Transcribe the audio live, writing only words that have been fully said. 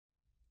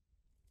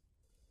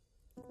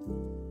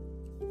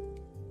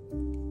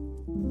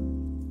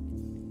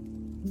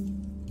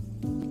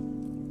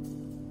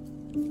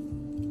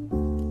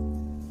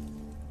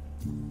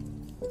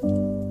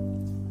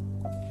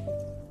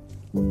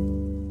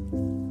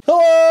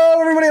Hello,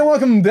 everybody, and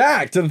welcome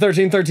back to the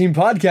 1313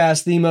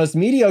 podcast, the most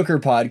mediocre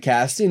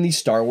podcast in the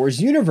Star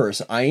Wars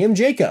universe. I am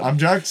Jacob. I'm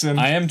Jackson.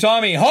 I am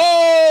Tommy. Ho,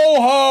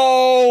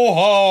 ho,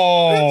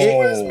 ho.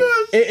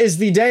 It is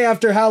the day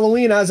after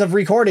Halloween as of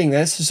recording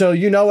this, so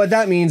you know what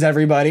that means,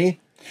 everybody.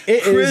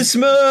 Christmas!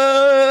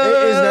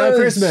 It is now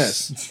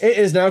Christmas. It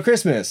is now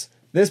Christmas.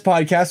 This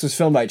podcast was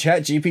filmed by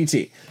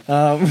ChatGPT.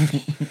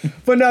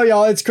 But no,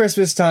 y'all, it's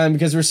Christmas time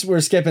because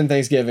we're skipping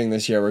Thanksgiving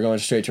this year. We're going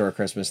straight to our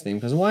Christmas theme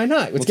because why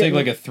not? We'll take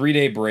like a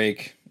 3-day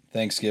break.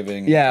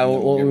 Thanksgiving. Yeah,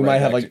 we might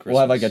have like we'll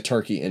have like a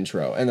turkey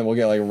intro, and then we'll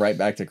get like right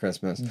back to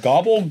Christmas.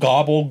 Gobble,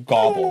 gobble,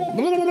 gobble.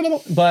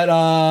 But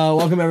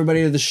welcome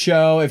everybody to the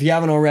show. If you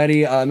haven't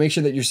already, make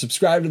sure that you're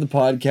subscribed to the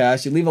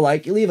podcast. You leave a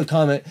like, you leave a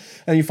comment,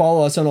 and you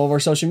follow us on all of our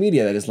social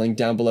media. That is linked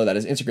down below. That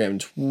is Instagram,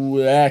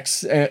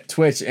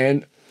 Twitch,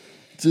 and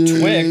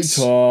Twix.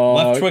 TikTok.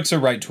 Left Twix or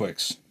right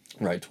Twix?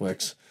 Right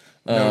Twix.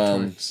 No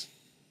Twix.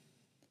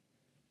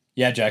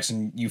 Yeah,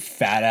 Jackson, you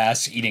fat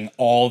ass eating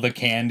all the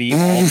candy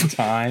all the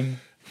time.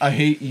 I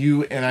hate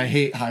you and I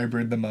hate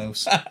hybrid the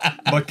most.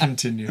 But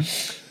continue.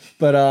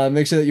 But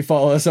make sure that you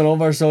follow us on all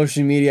of our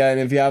social media, and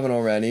if you haven't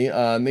already,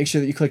 make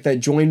sure that you click that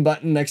join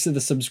button next to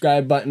the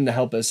subscribe button to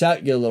help us out.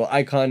 You get a little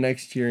icon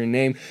next to your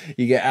name.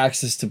 You get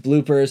access to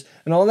bloopers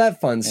and all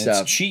that fun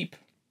stuff. It's cheap.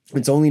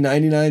 It's only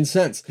 99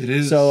 cents. It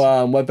is.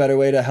 So what better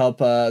way to help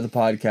the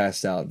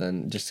podcast out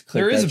than just to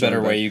click There is that a better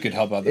join way button. you could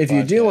help out the podcast. If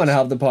you do want to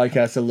help the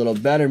podcast a little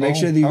better, make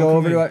sure that you go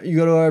over to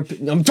our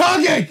I'm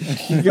talking!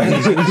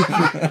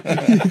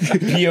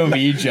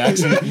 POV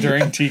Jackson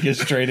during Tika's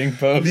trading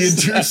post. The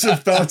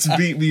intrusive thoughts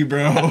beat me,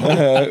 bro.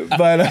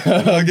 But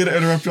I'll get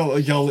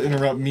interrupted. Y'all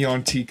interrupt me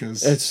on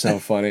Tika's. it's so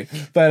funny.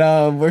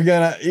 But we're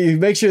gonna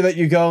make sure that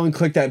you go and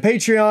click that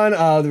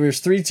Patreon. There's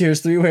 3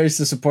 tiers, 3 ways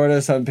to support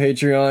us on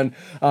Patreon.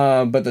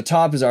 But the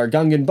top is our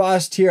Gungan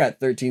Boss tier at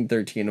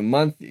 $13.13 a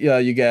month.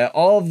 You get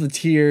all of the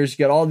tiers, you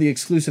get all the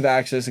exclusive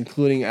access,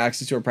 including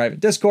access to our private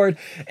Discord,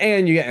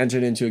 and you get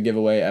entered into a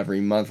giveaway every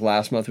month.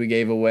 Last month we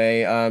gave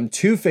away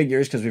 2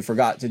 figures because we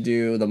forgot to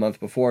do the month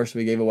before, so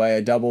we gave away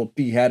a double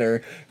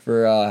beheader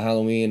for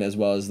Halloween as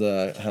well as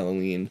the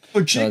Halloween.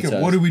 Oh, Jacob,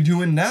 contest. what are we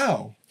doing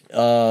now?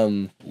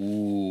 Oppo.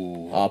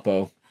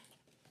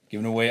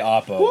 Giving away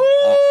Oppo.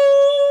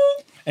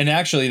 And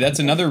actually, that's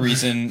another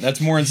reason. That's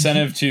more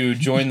incentive to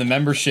join the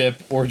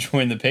membership or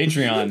join the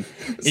Patreon.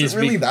 Is it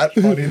really that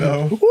funny,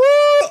 though?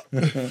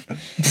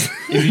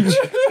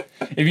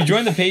 If you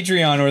join the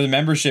Patreon or the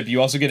membership, you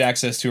also get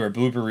access to our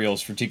blooper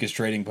reels for Tika's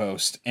trading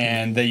post,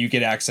 and then you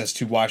get access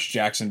to watch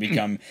Jackson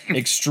become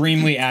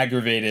extremely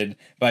aggravated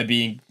by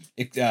being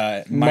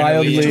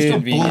mildly Just a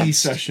bully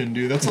inconvenienced. session,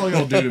 dude. That's all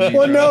y'all do to me.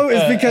 Well, bro. no,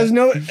 it's because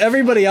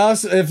everybody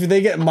else, if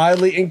they get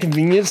mildly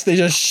inconvenienced, they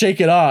just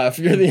shake it off.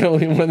 You're the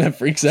only one that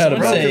freaks out Bro,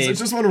 about it. because I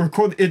just want to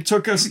record. It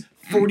took us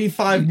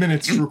 45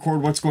 minutes to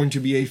record what's going to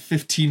be a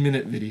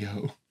 15-minute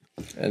video.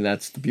 And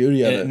that's the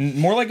beauty of it.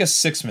 More like a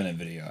 6-minute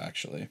video,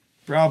 actually.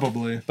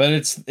 Probably. But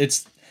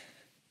it's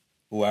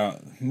wow.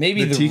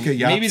 Maybe The Tika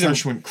Yap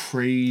Sesh the went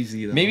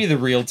crazy, though. maybe the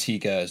real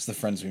Tika is the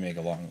friends we make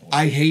along the way.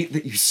 I hate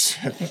that you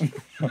said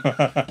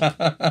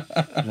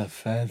The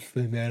fans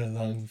we made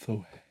along the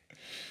way.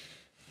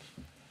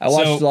 I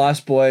watched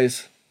Lost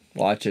Boys.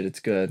 Watch it, it's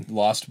good.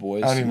 Lost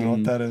Boys. I don't even know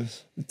what that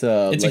is. It's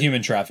It's a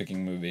human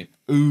trafficking movie.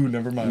 Ooh,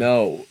 never mind.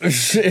 No.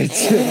 it's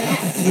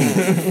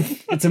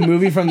a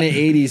movie from the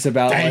 80s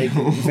about like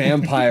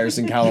vampires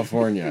in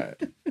California.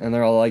 And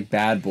they're all like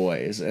bad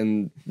boys.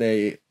 And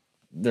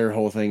their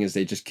whole thing is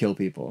they just kill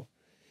people.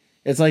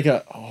 It's like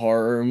a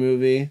horror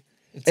movie.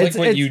 It's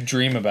like what you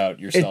dream about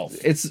yourself.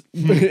 It's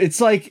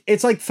like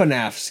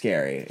FNAF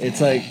scary. It's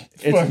like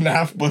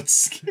FNAF, but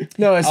scary.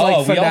 no, it's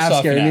like we all FNAF saw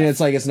scary. I FNAF. mean, it's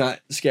like it's not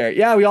scary.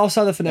 Yeah, we all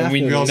saw the FNAF. And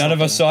movie. none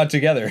of us saw it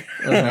together.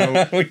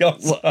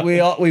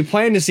 We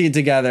planned to see it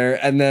together,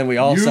 and then we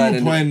all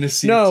decided. planned to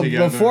see it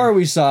together. No, before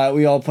we saw it,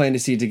 we all planned to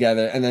see it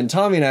together, and then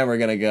Tommy and I were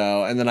gonna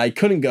go, and then I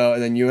couldn't go,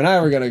 and then you and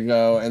I were gonna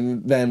go,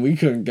 and then we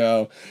couldn't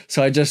go.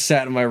 So I just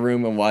sat in my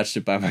room and watched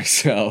it by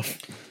myself.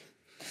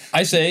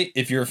 I say,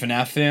 if you're a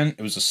FNAF fan,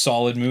 it was a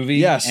solid movie.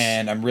 Yes.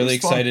 And I'm really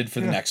excited for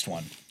the next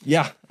one.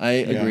 Yeah, I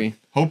agree.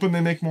 Hoping they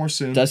make more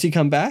soon. Does he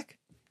come back?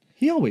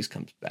 He always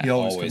comes back. He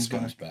Always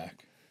comes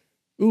back.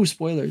 Ooh,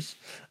 spoilers.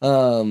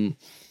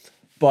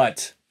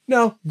 But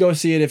no, go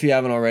see it if you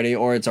haven't already,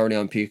 or it's already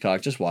on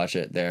Peacock. Just watch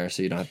it there,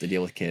 so you don't have to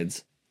deal with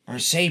kids. Or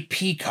say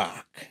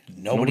peacock.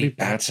 Nobody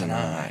bats an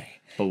eye.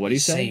 But what do you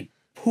say? Say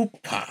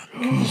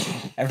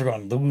poopcock.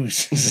 Everyone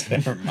loses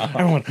their mind.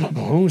 Everyone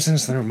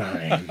loses their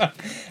mind.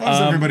 How's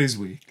everybody's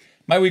week?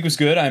 My week was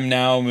good. I'm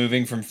now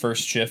moving from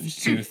first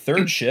shift to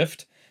third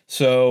shift.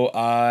 So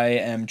I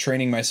am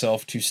training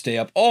myself to stay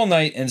up all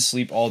night and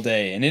sleep all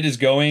day. And it is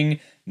going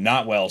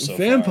not well so far.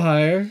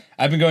 Vampire.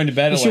 I've been going to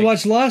bed You at should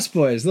watch Lost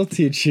Boys. They'll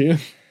teach you.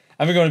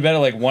 I've been going to bed at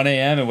like 1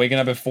 a.m. and waking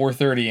up at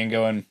 4:30 and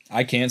going,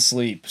 I can't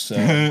sleep. So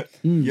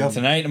Yep.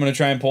 tonight I'm going to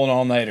try and pull an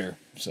all-nighter.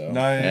 So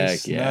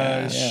Nice. Heck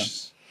yeah.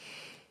 Nice.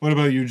 What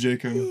about you,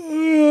 Jacob?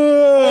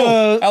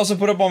 I also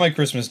put up all my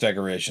Christmas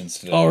decorations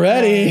today.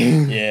 Already?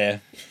 Yeah.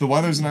 The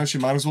weather's nice.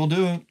 You might as well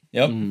do it.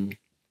 Yep.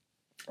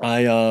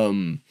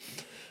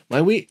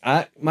 My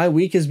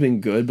week has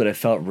been good, but it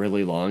felt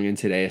really long, and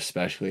today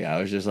especially, I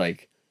was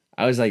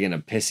in a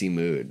pissy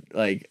mood,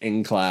 like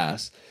in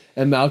class,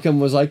 and Malcolm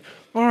was like,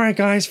 "All right,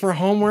 guys, for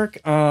homework,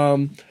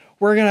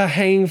 we're gonna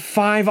hang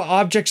 5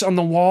 objects on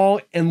the wall,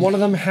 and one of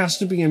them has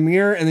to be a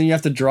mirror, and then you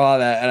have to draw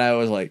that." And I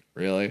was like,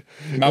 "Really?"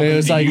 Malcolm,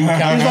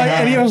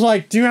 and he was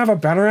like, "Do you have a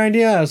better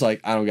idea?" I was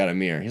like, "I don't got a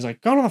mirror." He's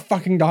like, "Go to the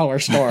fucking dollar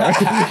store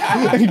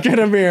and get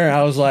a mirror."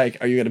 I was like,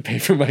 "Are you gonna pay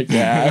for my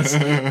gas?"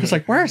 He's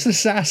like, "Where's the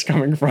sass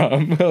coming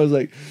from?" I was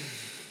like.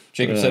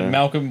 Jacob said,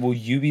 "Malcolm, will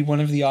you be one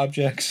of the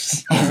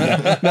objects?"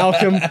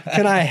 Malcolm,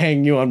 can I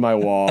hang you on my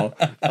wall?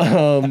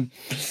 But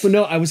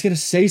no, I was gonna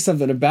say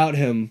something about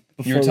him.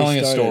 You were telling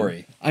a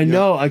story. I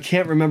know. I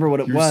can't remember what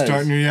it was. You're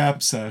starting your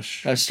yap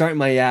sesh. I was starting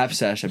my yap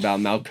sesh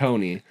about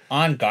Malconi.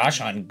 On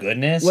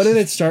goodness. What did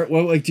it start?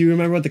 Do you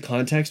remember what the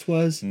context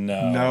was?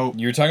 No.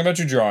 You were talking about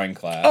your drawing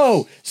class.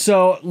 Oh,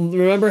 so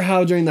remember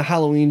how during the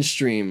Halloween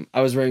stream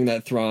I was wearing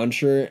that Thrawn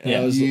shirt? And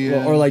I was,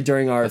 or like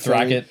during our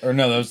Thracket, or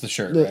no, that was the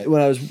shirt. Right?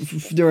 When I was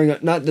during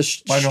not the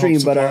stream,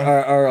 but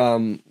our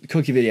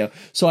cookie video.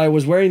 So I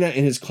was wearing that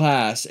in his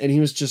class, and he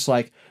was just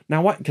like,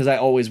 "Now what?" Because I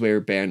always wear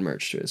band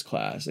merch to his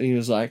class, and he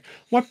was like,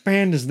 "What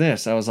band is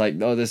this?" I was like,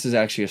 "Oh, this is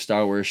actually a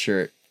Star Wars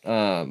shirt,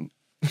 meant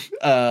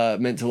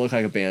to look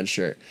like a band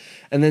shirt."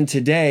 And then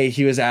today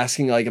he was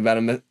asking like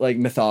about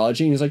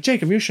mythology, and he was like,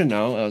 "Jacob, you should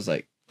know." I was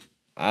like,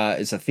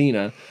 "It's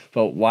Athena,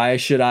 but why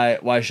should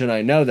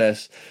I know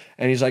this?"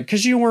 And he's like,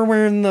 "Cause you were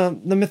wearing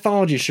the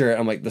mythology shirt."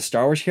 I'm like, "The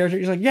Star Wars character?"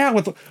 He's like, "Yeah,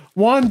 with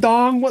Wong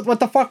Dong.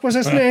 What the fuck was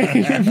his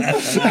name?"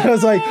 I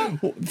was like,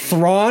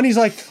 "Thrawn." He's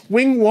like,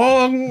 "Wing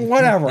Wong,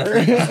 whatever."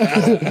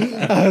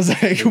 I was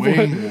like,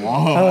 Wing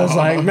Wong. I was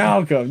like,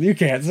 "Malcolm, you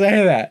can't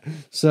say that."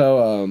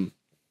 So,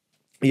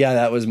 yeah,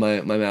 that was my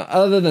mouth.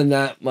 Other than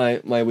that,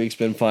 my week's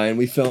been fine.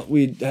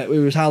 It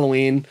was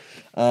Halloween.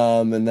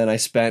 And then I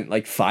spent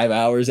like 5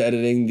 hours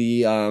editing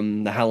the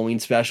Halloween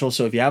special.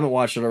 So if you haven't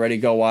watched it already,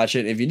 go watch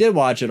it. If you did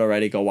watch it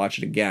already, go watch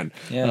it again.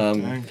 Yeah.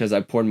 Because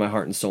I poured my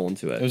heart and soul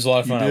into it. It was a lot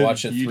of fun. I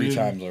watched it 3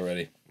 times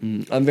already.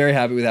 I'm very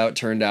happy with how it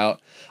turned out.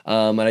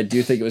 And I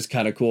do think it was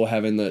kind of cool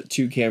having the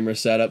 2 camera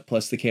setup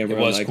plus the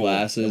camera on my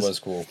glasses. It was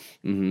cool.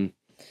 Mm-hmm.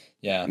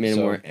 Yeah. Made it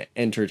more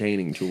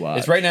entertaining to watch.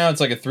 It's right now, it's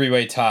like a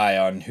 3-way tie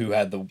on who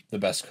had the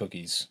best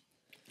cookies.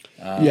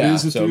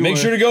 So make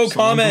sure to go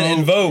comment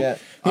and vote. Yeah.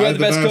 Who had the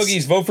best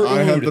cookies? Vote for Ood.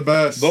 I had the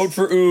best. Vote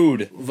for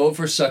Ood. Vote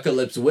for Sucka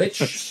Lips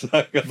Witch.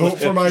 Vote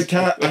for my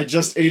cat. I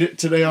just ate it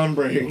today on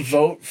break.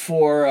 Vote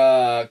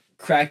for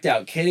Cracked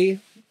Out Kitty.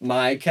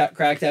 My cat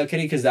Cracked Out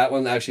Kitty, because that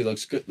one actually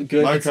looks good.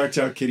 My Cracked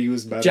Out Kitty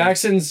was better.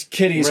 Jackson's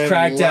kitty's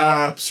cracked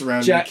out.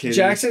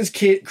 Jackson's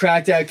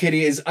cracked out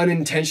kitty is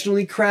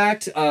unintentionally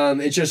cracked.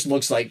 It just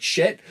looks like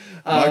shit.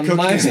 My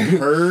cookies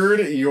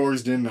heard,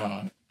 yours did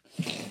not.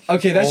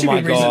 Okay, that should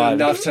be reason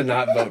enough to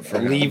not vote for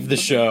him. Leave the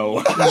show.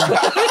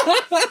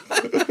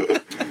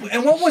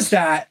 And what was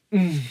that?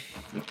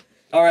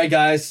 All right,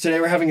 guys. Today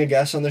we're having a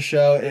guest on the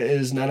show. It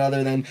is none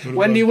other than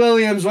Wendy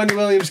Williams. Wendy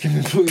Williams, can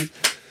you please?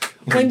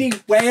 Wendy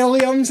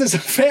Williams is a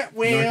fat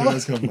whale.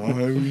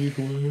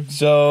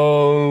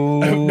 So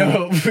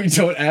no, we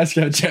don't ask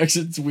how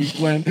Jackson's week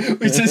went.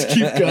 We just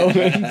keep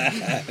going.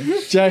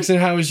 Jackson,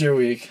 how was your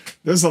week?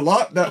 There's a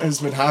lot that has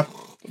been happening.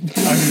 I mean,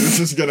 this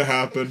is gonna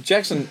happen.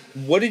 Jackson,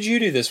 what did you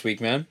do this week,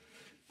 man?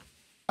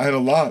 I had a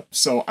lot.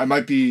 So I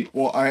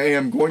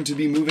am going to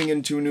be moving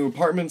into a new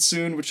apartment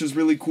soon, which is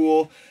really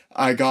cool.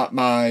 I got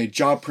my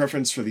job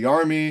preference for the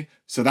Army,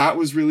 so that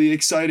was really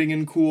exciting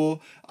and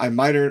cool. I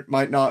might or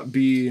might not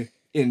be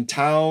in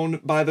town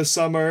by the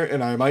summer,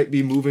 and I might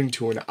be moving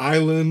to an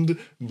island,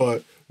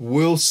 but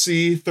we'll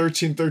see.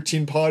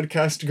 1313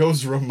 podcast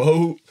goes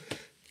remote.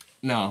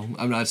 No,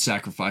 I'm not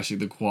sacrificing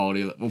the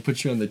quality. We'll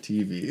put you on the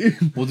TV.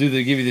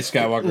 Give you the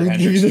Skywalker Hendrix.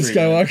 Give you the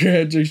Skywalker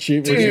Hendrix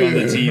treatment. Put you on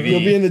the TV.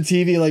 You'll be in the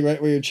TV, like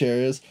right where your chair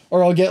is,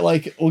 or we'll get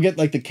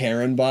the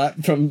Karen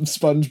bot from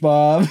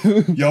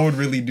SpongeBob. Y'all would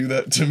really do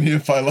that to me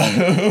if I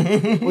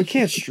left. We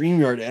can't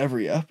StreamYard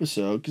every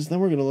episode because then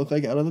we're gonna look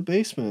like Out of the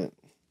Basement.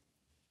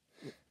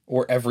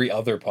 Or every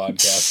other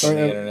podcast on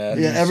the internet.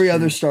 Yeah, every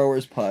other Star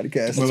Wars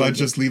podcast. Will I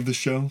just leave the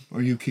show?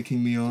 Are you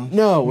kicking me off?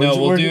 No, we're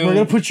going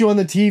to put you on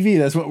the TV.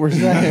 That's what we're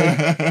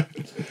saying.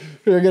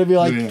 We're going to be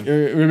like,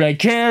 we're like,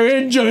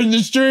 Karen, join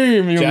the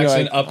stream. And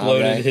Jackson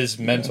uploaded his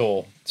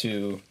mental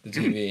to the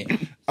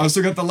TV. I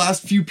also got the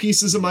last few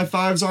pieces of my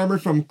 5's armor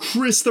from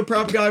Chris, the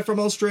prop guy from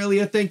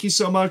Australia. Thank you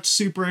so much.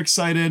 Super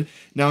excited.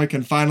 Now I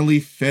can finally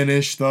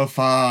finish the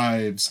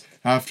 5's.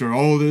 After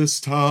all this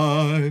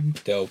time.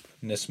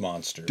 Dopeness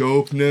monster.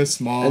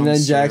 And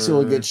then Jackson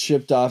will get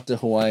shipped off to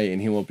Hawaii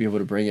and he won't be able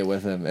to bring it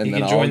with him. And he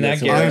then can join that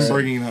game. I'm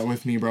bringing that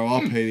with me, bro.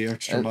 I'll pay the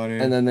extra money.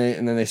 And then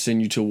they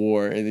send you to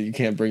war and then you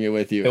can't bring it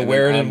with you. He'll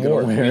wear it in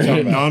war.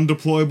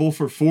 Non-deployable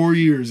for 4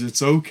 years.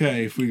 It's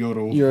okay if we go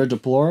to war. You're a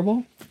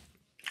deplorable?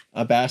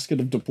 A basket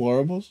of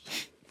deplorables?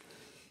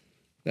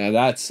 Now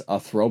that's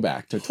a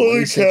throwback to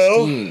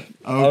 2016.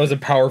 That was a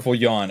powerful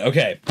yawn.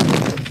 Okay.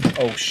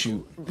 Oh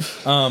shoot.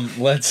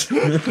 Let's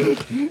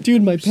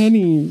Dude, my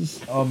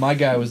pennies. Oh, my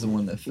guy was the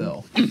one that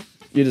fell.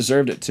 You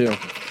deserved it too.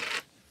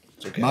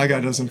 okay. My guy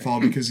doesn't fall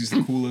because he's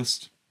the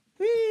coolest.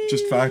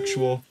 Just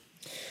factual.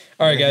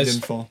 All right, He guys.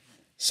 didn't fall.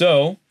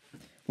 So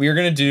we are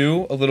going to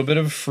do a little bit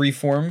of a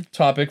freeform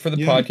topic for the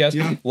podcast.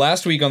 Yeah.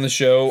 Last week on the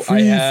show,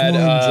 I had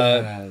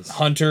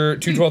Hunter,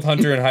 212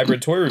 Hunter, and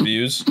Hybrid Toy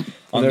Reviews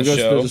on there the goes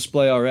show. the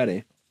display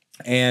already.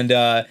 And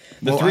the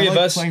three of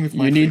us,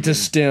 You need to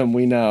stim,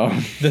 we know.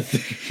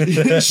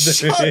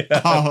 Shut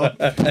up.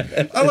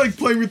 I like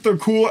playing with the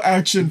cool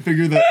action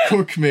figure that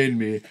Cook made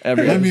me.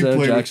 Every Let me episode,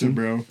 play Jackson.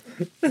 with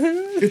it, bro.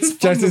 It's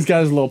Jackson's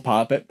got his little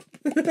poppet.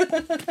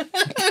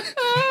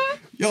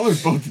 Y'all are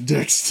both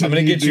dicks to I'm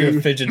going me, to get you a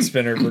dude. fidget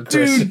spinner for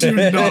Chris. Dude, do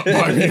not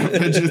buy me a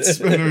fidget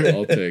spinner.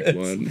 I'll take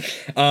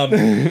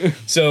one.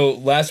 So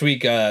last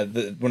week,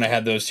 when I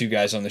had those two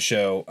guys on the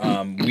show,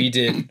 we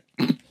did...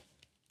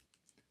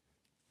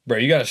 Bro,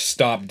 you gotta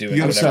stop doing You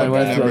gotta whatever stop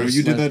my that, throat bro. is-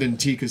 You did that in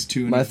Tika's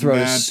too. And My it's throat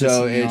mad is so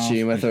pissing me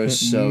itchy. off. My throat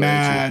is so itchy.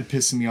 Mad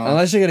pissing me off.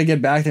 Unless you're gonna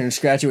get back there and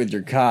scratch it with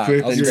your cock.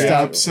 Quit then your stop.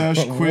 yap, Sesh.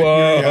 Quit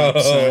Whoa. your yap,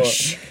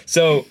 Sesh.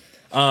 So,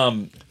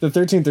 The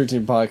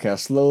 1313 podcast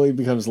slowly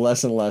becomes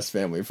less and less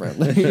family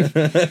friendly.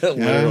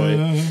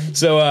 literally.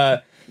 So,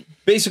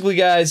 basically,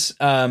 guys,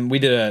 we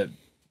did a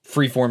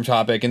freeform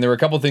topic, and there were a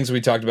couple things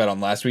we talked about on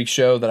last week's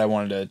show that I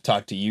wanted to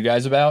talk to you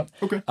guys about.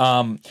 Okay.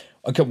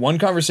 One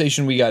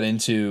conversation we got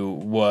into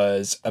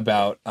was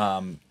about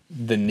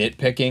the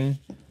nitpicking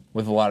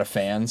with a lot of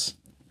fans,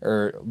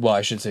 or, well,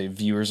 I should say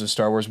viewers of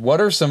Star Wars. What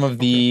are some of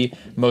the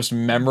most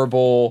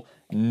memorable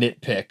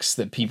nitpicks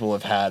that people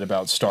have had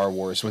about Star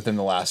Wars within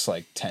the last,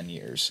 10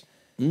 years?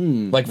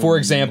 Like, for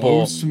example,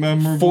 Most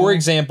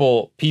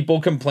memorable?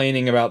 people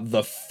complaining about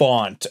the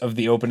font of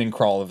the opening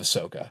crawl of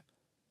Ahsoka.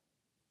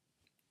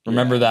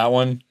 Remember that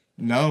one?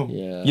 No.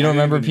 Yeah. You don't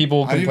remember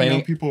people I didn't even know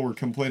complaining people were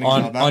complaining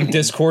about that on one.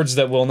 Discords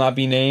that will not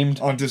be named?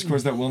 On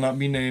Discords that will not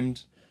be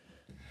named.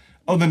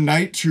 Oh, the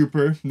Night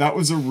Trooper. That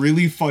was a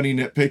really funny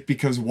nitpick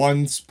because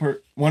one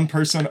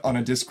person on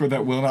a Discord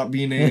that will not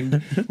be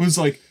named was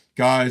like,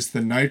 guys,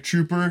 the Night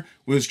Trooper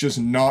was just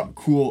not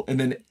cool. And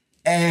then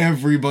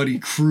everybody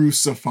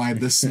crucified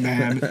this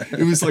man.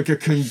 It was like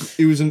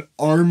it was an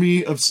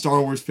army of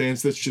Star Wars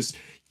fans that's just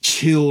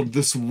killed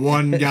this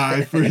one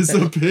guy for his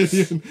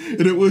opinion.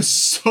 And it was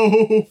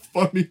so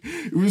funny.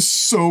 It was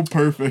so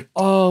perfect.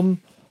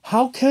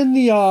 How can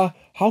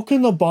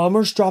the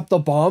bombers drop the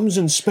bombs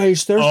in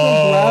space? There's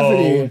no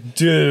gravity.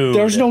 Dude.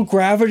 There's no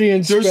gravity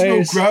in There's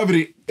space. no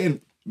gravity. And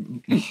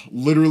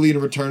literally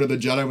in Return of the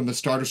Jedi when the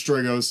Star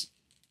Destroyer goes...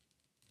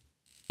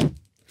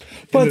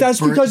 But it that's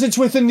burnt- because it's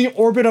within the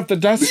orbit of the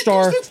Death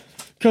Star.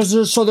 Because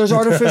there's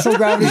artificial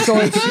gravity, so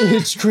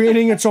it's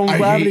creating its own I hate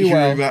gravity hearing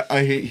well. that.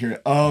 I hate hearing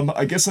it.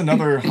 I guess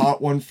another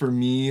hot one for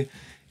me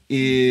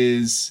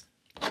is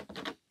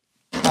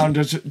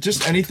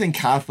just anything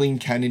Kathleen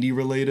Kennedy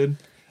related.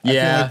 I feel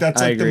Yeah, like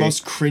that's I like the agree.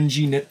 most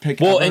cringy nitpick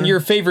Well, ever. and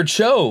your favorite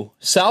show,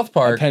 South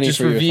Park, penny just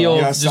for your revealed,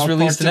 thought. Yeah, just South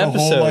released Park an did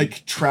a episode. whole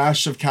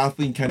trash of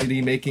Kathleen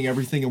Kennedy making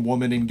everything a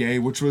woman and gay,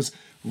 which was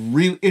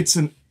real. It's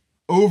an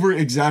over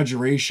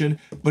exaggeration,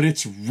 but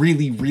it's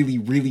really, really,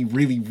 really,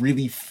 really,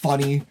 really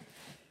funny.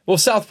 Well,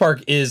 South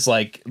Park is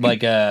like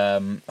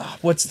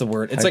what's the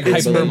word? It's like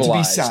It's meant to be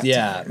hyperbolized. satire.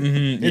 Yeah.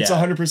 Mhm, It's yeah.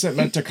 100%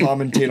 meant to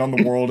commentate on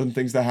the world and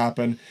things that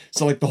happen.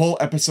 So, like, the whole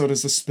episode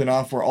is a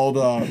spin-off where all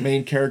the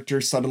main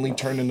characters suddenly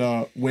turn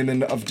into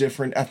women of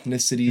different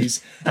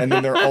ethnicities, and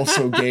then they're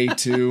also gay,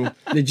 too.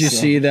 Did you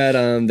see that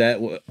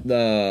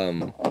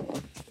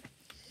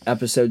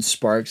episode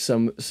sparked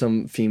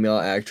some female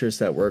actress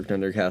that worked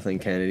under Kathleen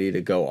Kennedy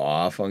to go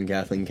off on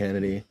Kathleen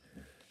Kennedy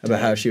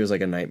about how she was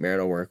like a nightmare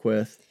to work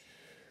with?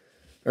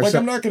 Or Like, some-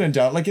 I'm not gonna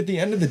doubt, like, at the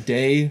end of the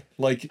day,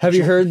 like... Have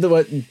you heard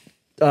what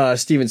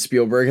Steven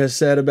Spielberg has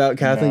said about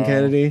Kathleen No.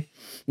 Kennedy?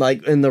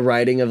 Like, in the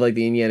writing of, like,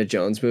 the Indiana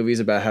Jones movies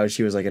about how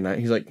she was, like,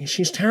 he's like,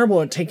 she's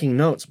terrible at taking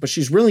notes, but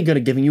she's really good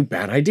at giving you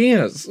bad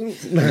ideas.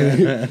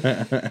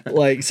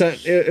 Like, so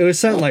it was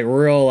something, like,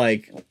 real,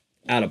 like,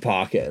 out of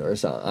pocket or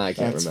something. I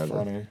can't That's remember.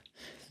 funny.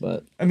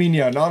 But, I mean,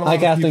 yeah, not a lot hi,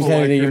 of Kathleen people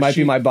Kennedy, like her. you might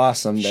She- be my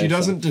boss someday. She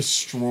doesn't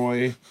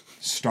destroy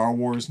Star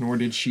Wars, nor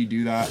did she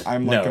do that.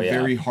 I'm like No, a yeah.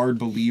 very hard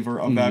believer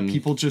of that.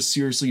 People just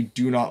seriously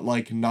do not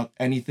like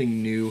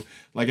anything new.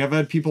 Like, I've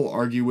had people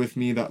argue with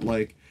me that,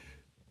 like,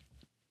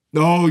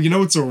 oh, you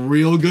know, it's a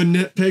real good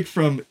nitpick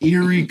from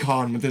Erie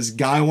Con. This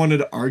guy wanted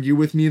to argue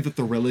with me that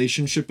the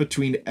relationship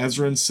between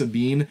Ezra and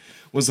Sabine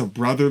was a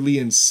brotherly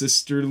and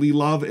sisterly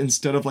love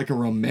instead of like a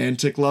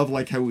romantic love,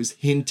 like how it was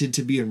hinted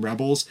to be in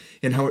Rebels,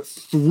 and how it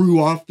threw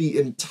off the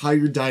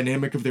entire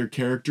dynamic of their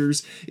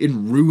characters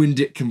and ruined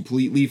it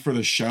completely for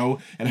the show,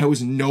 and how it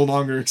was no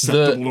longer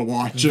acceptable to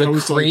watch. And I The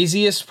was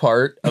craziest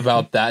part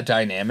about that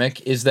dynamic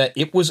is that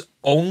it was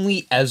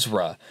only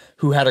Ezra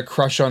who had a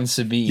crush on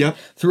Sabine. Yep.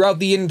 Throughout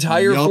the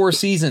entire Yep. 4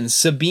 seasons,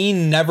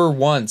 Sabine never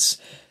once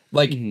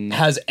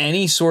has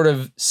any sort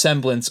of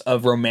semblance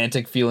of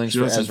romantic feelings she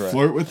for doesn't Ezra.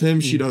 flirt with him.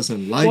 She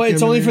doesn't like him. Well,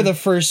 it's only for the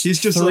first He's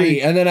just three,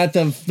 like- and then at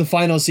the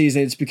final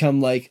season, it's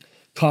become, like,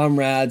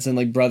 comrades and,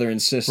 like, brother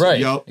and sister. Right.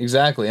 Yep.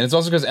 Exactly. And it's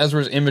also because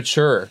Ezra's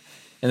immature.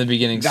 in the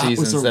beginning That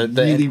seasons. was a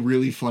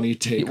really funny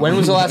take. When on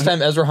was the last that.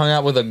 time Ezra hung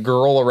out with a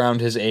girl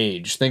around his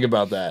age? Think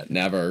about that.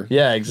 Never.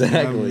 Yeah,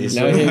 exactly.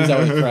 Now he hangs out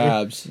with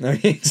crabs. Now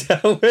he hangs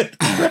out with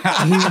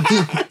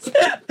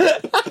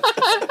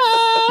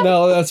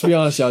No, let's be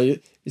honest, y'all.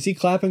 Is he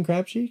clapping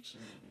crab cheeks?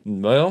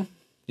 Well,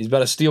 he's about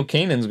to steal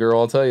Kanan's girl,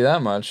 I'll tell you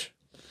that much.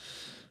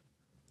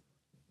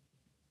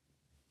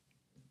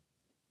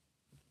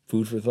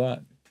 Food for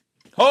thought.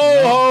 Ho,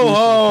 ho,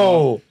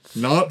 ho!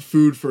 Not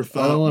food for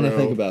thought. I don't want to bro.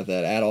 think about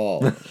that at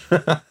all.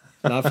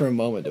 Not for a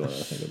moment do I want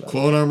to think about it.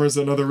 Clone armor's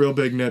another real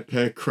big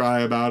nitpick. Cry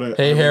about it.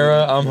 Hey,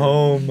 Hera, I'm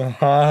home.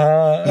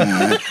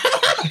 Ha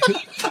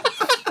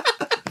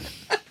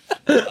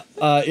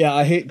Yeah,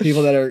 I hate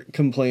people that are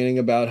complaining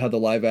about how the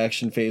live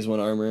action Phase 1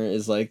 armor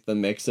is like the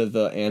mix of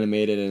the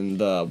animated and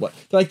the what.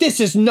 They're like, this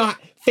is not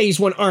Phase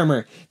 1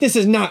 armor. This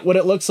is not what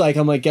it looks like.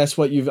 I'm like, guess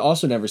what? You've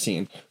also never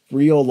seen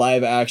real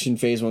live action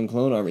Phase 1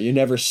 clone armor. You've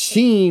never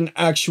seen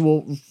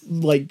actual,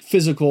 like,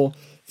 physical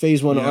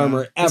Phase 1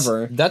 armor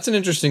ever. That's an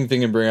interesting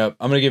thing to bring up.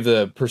 I'm going to give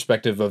the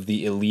perspective of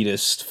the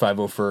elitist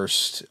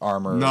 501st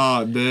armor.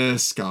 Not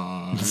this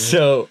guy.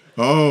 So,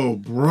 Oh,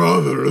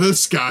 brother,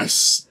 this guy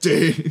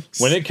stinks.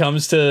 when it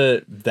comes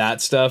to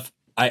that stuff,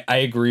 I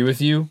agree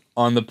with you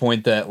on the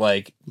point that,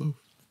 like,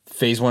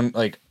 Phase 1,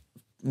 like,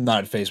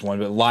 not Phase 1,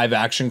 but live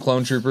action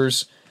clone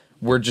troopers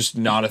were just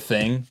not a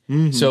thing.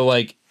 Mm-hmm. So,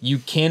 like, you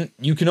can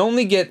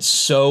only get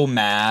so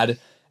mad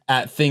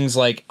at things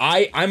like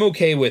I'm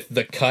okay with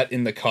the cut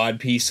in the cod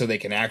piece so they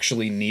can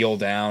actually kneel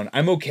down.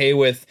 I'm okay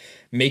with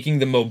making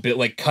the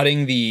like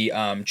cutting the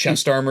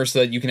chest armor so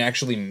that you can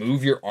actually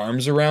move your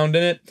arms around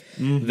in it.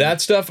 Mm-hmm. That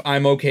stuff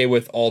I'm okay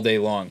with all day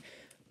long.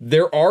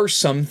 There are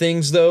some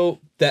things though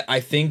that I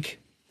think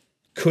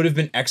could have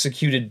been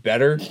executed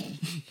better.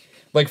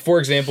 Like, for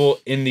example,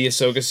 in the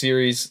Ahsoka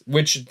series,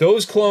 which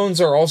those clones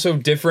are also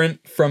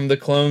different from the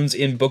clones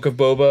in Book of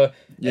Boba,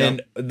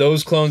 and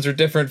those clones are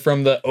different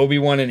from the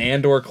Obi-Wan and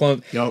Andor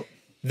clones. Yep.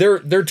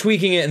 They're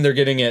tweaking it and they're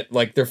getting it,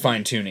 like, they're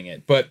fine-tuning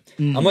it. But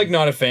I'm, like,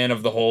 not a fan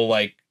of the whole,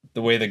 like,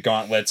 the way the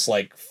gauntlets,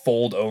 like,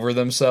 fold over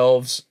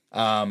themselves.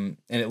 And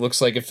it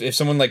looks like if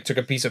someone, like, took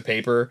a piece of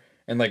paper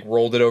and, like,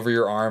 rolled it over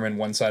your arm and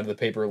one side of the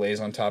paper lays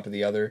on top of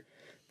the other,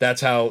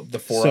 that's how the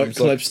So forearms it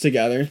clips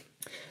together.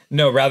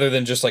 No, rather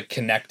than just like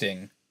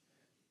connecting.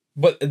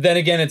 But then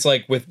again, it's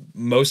like with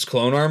most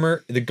clone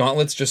armor, the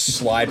gauntlets just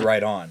slide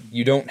right on.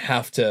 You don't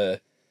have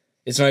to.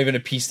 It's not even a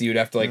piece that you'd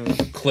have to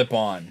like clip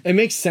on. It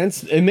makes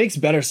sense. It makes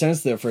better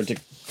sense though for it to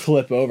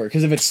clip over,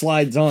 because if it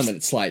slides on, then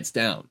it slides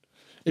down.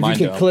 If Mine you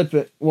can don't. clip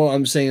it, well,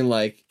 I'm saying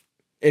like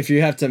if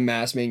you have to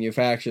mass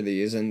manufacture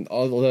these, and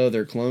although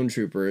they're clone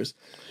troopers,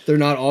 they're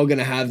not all going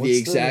to have the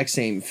exact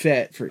same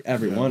fit for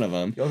every one of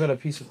them. Y'all got a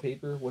piece of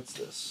paper? What's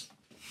this?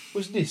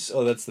 What's this?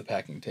 Oh, that's the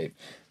packing tape.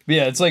 But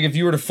yeah, it's like if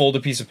you were to fold a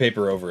piece of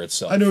paper over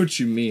itself. I know what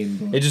you mean.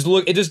 But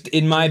It just,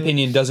 in my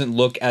opinion, doesn't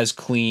look as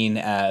clean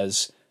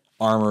as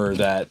armor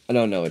that. I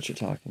don't know what you're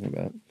talking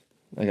about.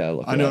 I gotta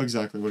look. I it know up.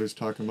 exactly what he's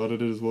talking about.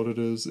 It is what it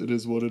is. It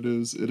is what it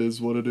is. It is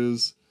what it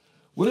is.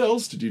 What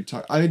else did you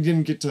talk? I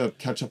didn't get to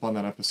catch up on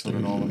that episode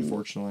at all,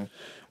 unfortunately.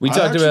 We I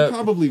talked actually about.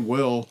 probably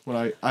will when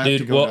I have to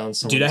Dude, go well, down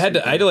somewhere. dude, I this had to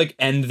weekend. like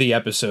end the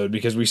episode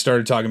because we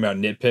started talking about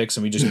nitpicks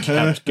and we just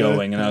kept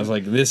going, and I was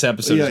like, this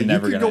episode Yeah, is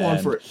never you could gonna go on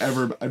end.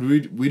 forever. But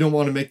we don't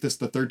want to make this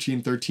the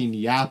 1313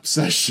 yap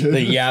session.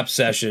 The yap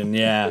session,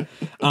 yeah.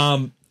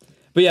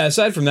 But yeah,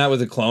 aside from that, with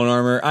the clone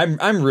armor,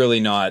 I'm really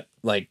not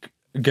like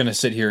gonna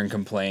sit here and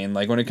complain.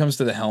 Like when it comes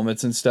to the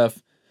helmets and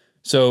stuff,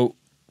 so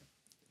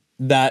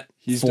that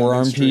He's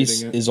forearm demonstrating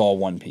piece it. is all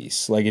one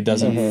piece. Like it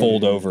doesn't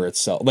fold over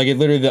itself. Like it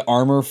literally, the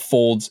armor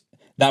folds.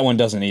 That one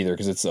doesn't either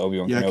because it's the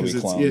Obi-Wan Yeah, Kenobi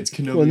because clone. it's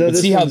Kenobi. Well, no, But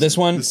this see how one's- this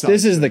one?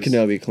 This is the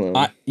Kenobi clone.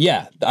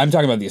 Yeah, I'm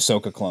talking about the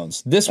Ahsoka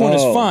clones. This one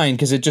is Oh. fine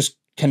because it just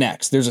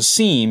connects. There's a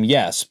seam,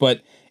 yes,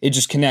 but it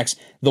just connects.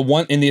 The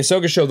one in the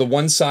Ahsoka show, the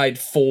one side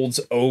folds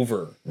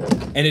over,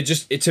 and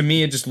to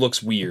me, it just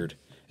looks weird,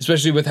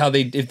 especially with how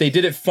if they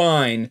did it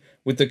fine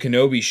with the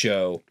Kenobi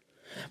show.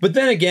 But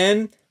then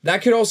again,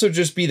 that could also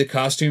just be the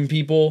costume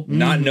people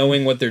not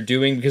knowing what they're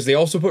doing, because they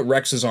also put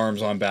Rex's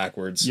arms on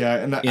backwards. Yeah,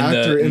 and the in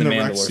actor in the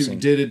Mandalore Rex scene. suit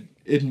did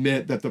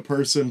admit that the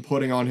person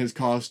putting on his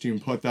costume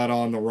put that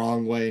on the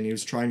wrong way, and he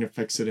was trying to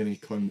fix it and he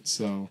couldn't.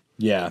 So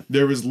Yeah,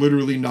 there was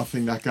literally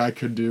nothing that guy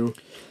could do.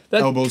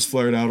 That- Elbows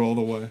flared out all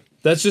the way.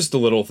 that's just the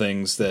little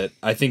things that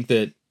I think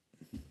that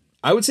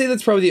I would say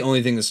that's probably the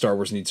only thing that Star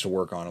Wars needs to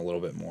work on a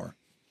little bit more.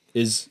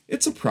 Is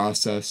It's a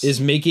process.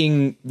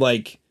 making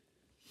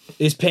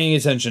is paying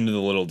attention to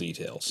the little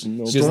details.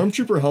 Because-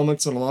 Stormtrooper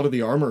helmets and a lot of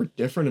the armor are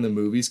different in the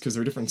movies because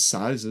they're different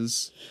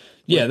sizes.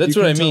 yeah, that's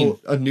You what I can mean.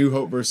 tell A New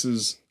Hope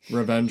versus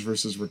Revenge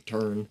versus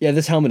Return. yeah,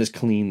 this helmet is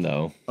clean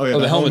though. Oh yeah, Oh,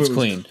 the helmet's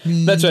helmet was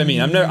clean. That's what I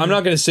mean. I'm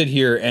not going to sit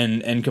here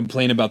and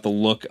complain about the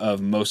look of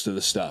most of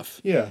the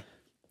stuff. Yeah.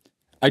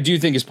 I do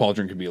think his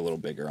pauldron could be a little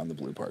bigger on the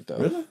blue part, though.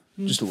 Really?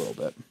 Just a little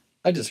bit.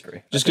 I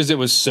disagree. Just because it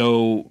was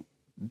so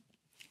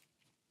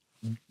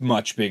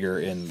much bigger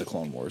in the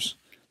Clone Wars.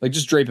 Like,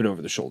 just drape it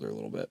over the shoulder a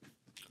little bit.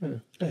 I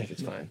think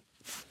it's fine.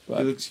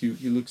 He looks cute.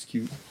 He looks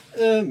cute.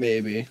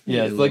 Maybe.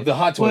 Yeah, it's like the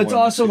hot toy. Well, it's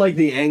one. also like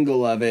the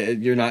angle of it.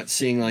 You're not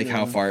seeing like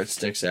how far it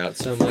sticks out,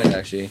 so it might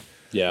actually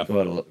yeah.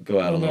 go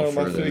out a little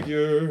my further.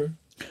 figure.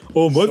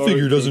 Oh, my Sorry,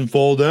 figure doesn't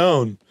fall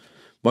down.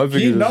 My figure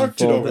He doesn't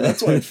knocked it fall over. down.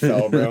 That's why it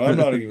fell, bro. I'm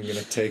not even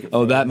gonna take it.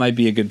 Oh, from that him. might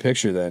be a good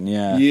picture then.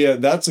 Yeah. Yeah,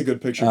 that's a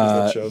good picture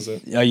because that shows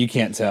it. Oh, you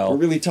can't We're tell.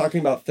 really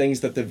talking about things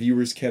that the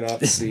viewers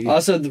cannot see.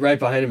 Also, right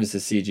behind him is the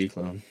CG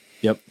clone.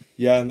 Yep.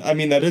 Yeah, I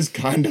mean that is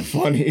kind of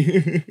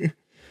funny.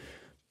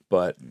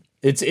 But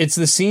it's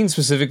the scene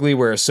specifically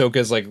where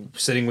Ahsoka's like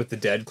sitting with the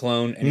dead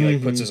clone and he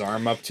like puts his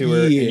arm up to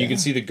her and Yeah. you can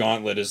see the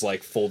gauntlet is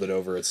like folded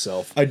over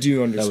itself. I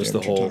do understand was the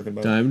what you're whole talking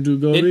about. Time to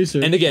go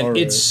And again,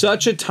 Alright. it's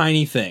such a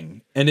tiny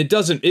thing, and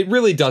it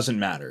really doesn't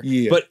matter.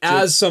 Yeah. But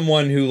as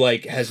someone who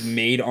like has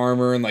made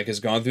armor and like has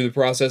gone through the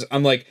process,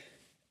 I'm like,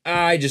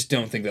 I just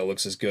don't think that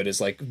looks as good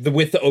as like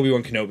with the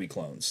Obi-Wan Kenobi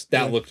clones.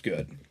 That looked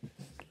good.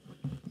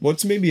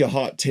 What's maybe a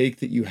hot take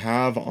that you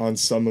have on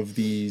some of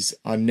these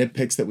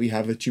nitpicks that we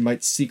have that you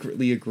might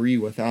secretly agree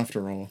with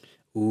after all?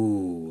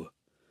 Ooh.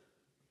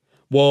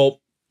 Well,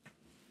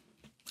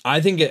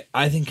 I think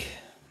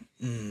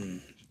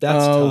that's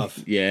tough.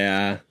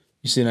 Yeah.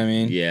 You see what I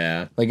mean?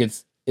 Yeah. Like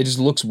it just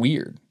looks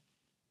weird.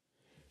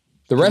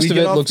 The rest of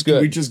it looks Can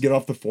we good. just get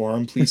off the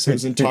forum, please,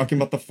 Susan? Talking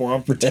about the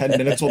forum for 10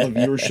 minutes while the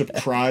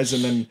viewership cries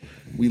and then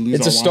we lose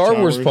It's our a Star watch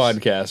Wars hours.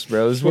 podcast,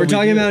 bro. This is what We're we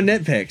talking do. about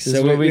nitpicks, is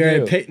so what we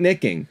we're do.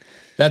 nitpicking.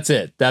 That's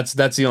it. That's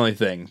the only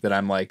thing that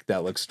I'm like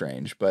that looks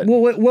strange. But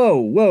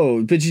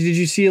Whoa! But did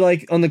you see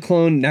like on the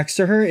clone next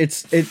to her? It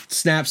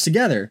snaps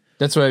together.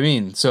 that's what I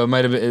mean. So it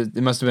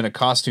must have been a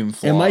costume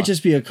flaw. It might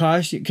just be a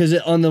costume because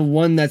on the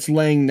one that's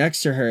laying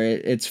next to her,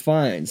 it's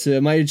fine. So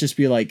it might just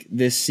be like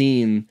this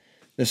scene,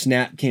 the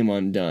snap came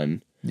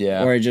undone.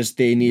 Yeah. Or just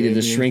they needed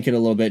to Maybe. shrink it a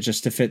little bit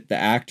just to fit the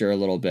actor a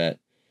little bit.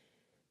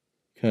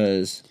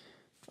 Because,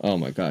 oh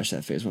my gosh,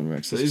 that Phase 1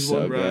 Rex Phase is so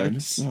 1 good.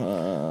 Rex.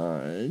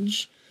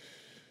 Fudge.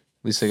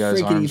 At least they got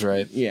his Freaking- arms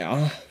right.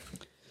 Yeah.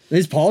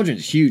 His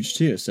pauldron's huge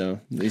too, so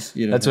at least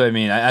you know. That's what I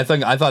mean. I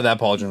thought that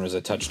pauldron was a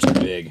touch too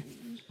big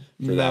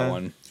for that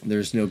one.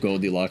 There's no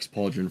Goldilocks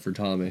pauldron for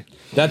Tommy.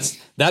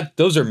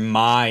 Those are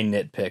my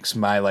nitpicks,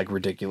 my like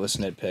ridiculous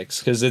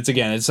nitpicks, because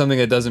it's something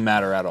that doesn't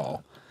matter at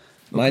all.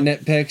 My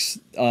nitpicks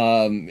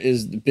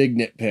is the big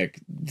nitpick.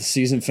 The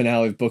season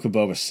finale of Book of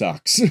Boba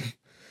sucks.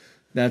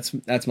 That's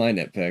my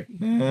nitpick.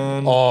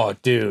 Oh,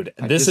 dude,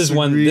 this is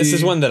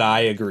one that I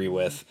agree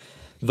with.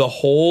 The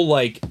whole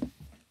like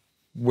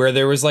where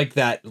there was like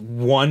that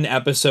one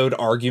episode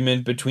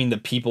argument between the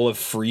people of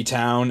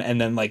Freetown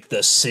and then like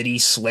the city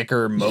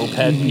slicker moped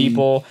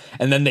people,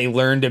 and then they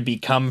learn to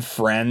become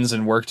friends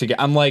and work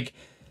together. I'm like,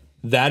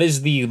 that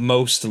is the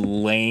most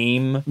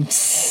lame.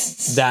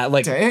 That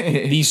like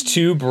Dang. these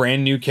two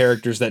brand new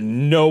characters that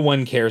no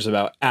one cares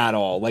about at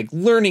all, like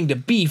learning to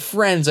be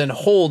friends and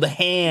hold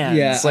hands.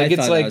 Yeah, like I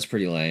it's thought like, that was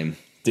pretty lame.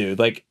 dude,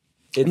 like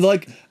it's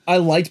Like I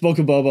liked Book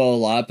of Boba a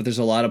lot, but there's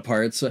a lot of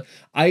parts.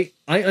 I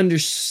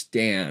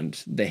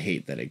understand the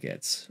hate that it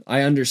gets.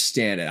 I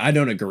understand it. I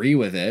don't agree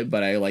with it,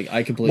 but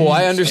I completely. Well,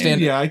 I understand.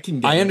 Yeah, I can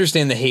get I it.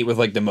 understand the hate with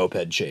like the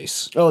moped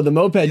chase. Oh, the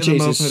moped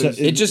chase moped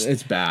is-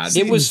 it's bad.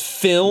 It was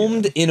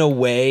filmed in a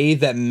way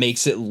that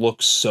makes it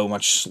look so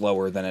much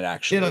slower than it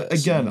actually And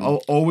is. again,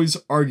 I'll always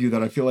argue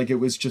that I feel like it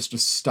was just a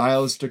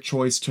stylistic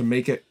choice to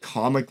make it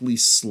comically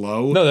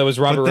slow. No, that was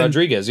Robert But then-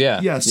 Rodriguez.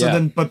 Yeah. Yeah,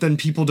 but then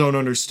people don't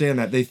understand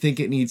that. They think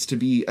it needs to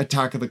be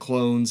Attack of the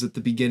Clones at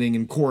the beginning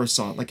and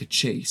Coruscant, like a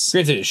chase.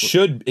 Granted,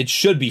 it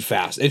should be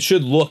fast. It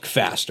should look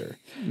faster.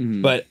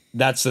 But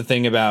that's the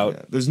thing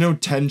about There's no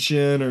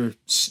tension or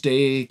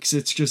stakes.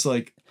 It's just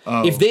like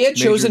if they had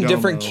Major chosen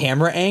different Domo.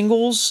 camera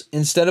angles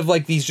instead of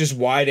like these just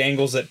wide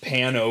angles that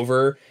pan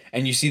over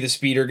and you see the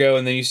speeder go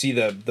and then you see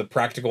the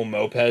practical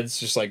mopeds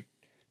just like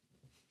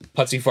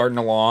putsy farting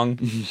along.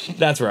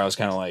 That's where I was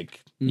kind of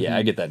like, yeah,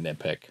 I get that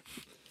nitpick.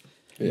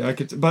 Yeah, I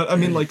could, but I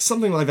mean, like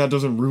something like that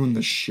doesn't ruin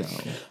the show.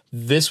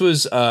 This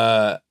was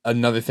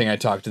another thing I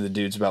talked to the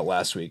dudes about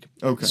last week.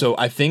 Okay. So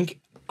I think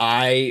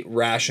I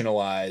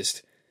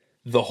rationalized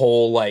the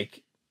whole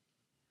like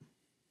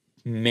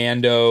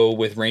Mando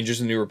with Rangers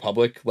of the New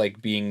Republic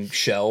like being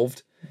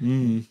shelved.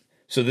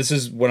 So this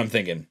is what I'm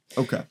thinking.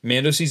 Okay.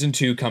 Mando season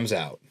 2 comes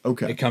out.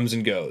 Okay. It comes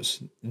and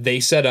goes. They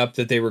set up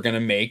that they were going to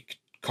make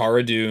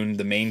Cara Dune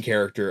the main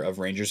character of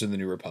Rangers of the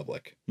New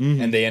Republic.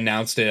 And they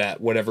announced it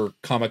at whatever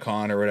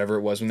Comic-Con or whatever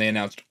it was when they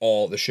announced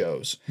all the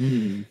shows.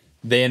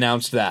 They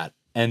announced that.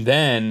 And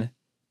then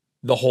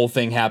the whole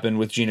thing happened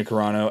with Gina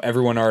Carano.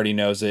 Everyone already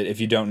knows it. If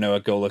you don't know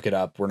it, go look it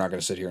up. We're not going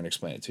to sit here and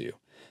explain it to you.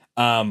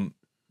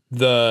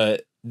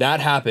 That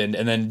happened,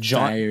 and then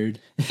John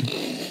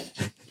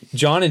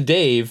and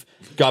Dave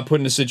got put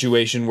in a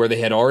situation where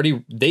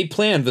they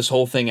planned this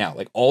whole thing out,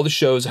 like all the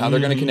shows, how they're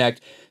going to connect.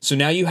 So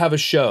now you have a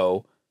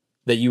show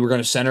that you were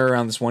going to center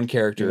around this one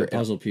character. a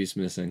puzzle piece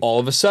missing. All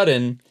of a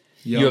sudden,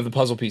 Yep. you have the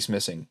puzzle piece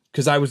missing.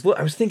 Because I was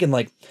thinking,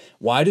 like,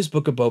 why does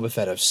Book of Boba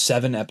Fett have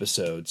 7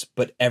 episodes,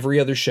 but every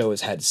other show has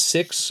had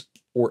 6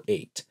 or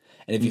 8?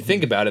 And if you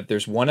think about it,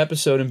 there's one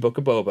episode in Book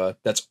of Boba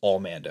that's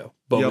all Mando.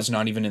 Boba's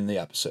not even in the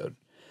episode.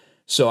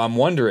 So I'm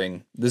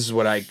wondering, this is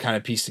what I kind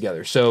of pieced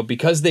together. So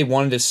because they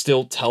wanted to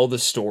still tell the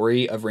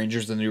story of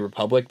Rangers of the New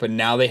Republic, but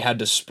now they had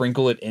to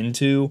sprinkle it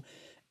into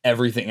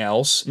everything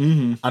else,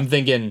 I'm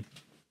thinking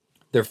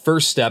their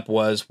first step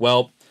was,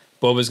 well,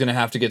 Boba's going to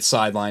have to get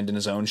sidelined in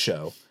his own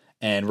show.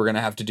 And we're going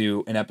to have to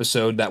do an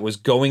episode that was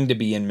going to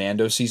be in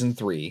Mando Season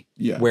 3,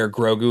 where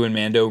Grogu and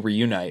Mando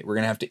reunite. We're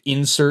going to have to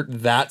insert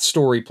that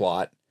story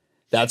plot,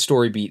 that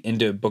story beat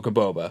into Book of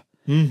Boba.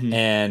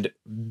 And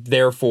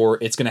therefore,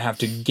 it's going to have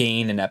to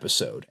gain an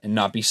episode and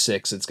not be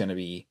 6. It's going to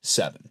be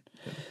 7.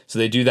 So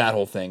they do that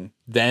whole thing.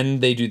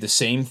 Then they do the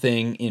same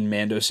thing in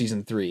Mando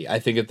Season 3. I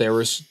think that there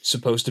was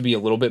supposed to be a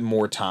little bit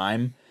more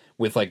time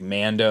with like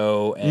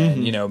Mando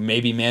and, you know,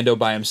 maybe Mando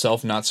by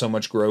himself, not so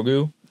much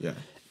Grogu.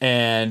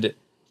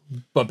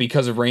 But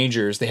because of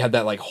Rangers, they had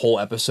that like whole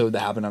episode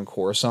that happened on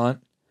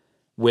Coruscant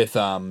with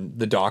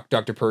the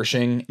Dr.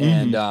 Pershing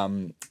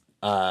and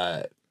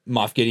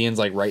Moff Gideon's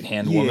like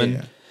right-hand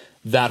woman.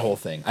 That whole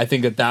thing. I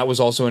think that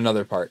was also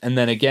another part. And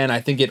then again, I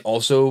think it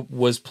also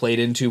was played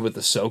into with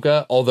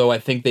Ahsoka, although I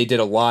think they did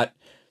a lot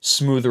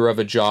smoother of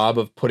a job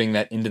of putting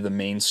that into the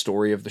main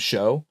story of the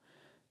show,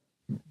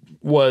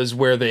 was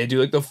where they do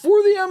like the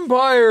For the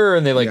Empire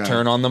and they like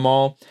turn on them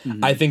all.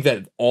 I think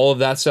that all of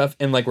that stuff,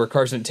 and like where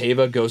Carson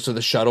Teva goes to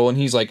the shuttle and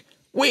he's like,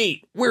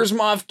 wait, where's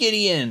Moff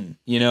Gideon?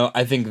 You know,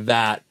 I think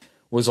that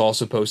was all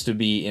supposed to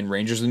be in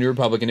Rangers of the New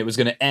Republic, and it was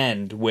going to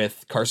end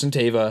with Carson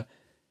Teva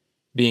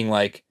being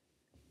like,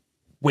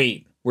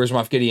 wait, where's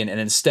Moff Gideon? And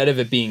instead of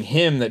it being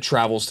him that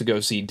travels to go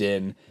see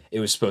Din,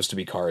 it was supposed to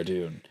be Cara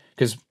Dune.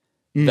 Because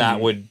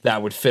that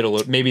would fit a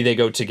little. Maybe they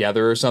go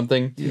together or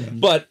something.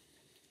 But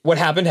what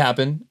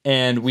happened,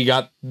 and we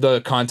got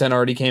the content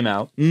already came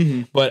out.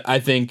 But I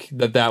think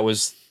that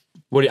was.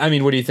 Do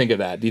you think of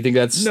that? Do you think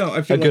that's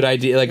a good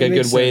idea, like a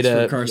good way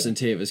to for Carson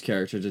Teva's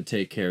character to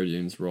take Cara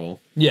Dune's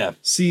role? Yeah.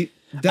 See,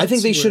 I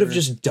think they should have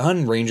just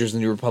done Rangers of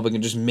the New Republic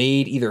and just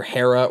made either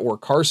Hera or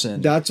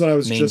Carson. That's what I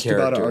was just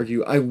about to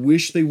argue. I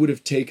wish they would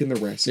have taken the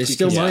risk. They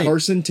still might.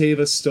 Carson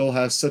Teva still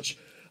has such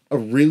a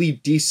really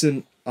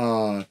decent.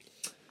 Oh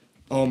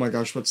my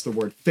gosh, what's the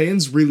word?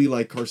 Fans really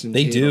like Carson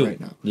Teva right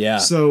now. Yeah.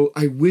 So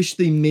I wish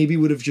they maybe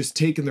would have just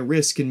taken the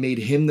risk and made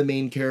him the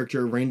main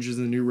character of Rangers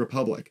of the New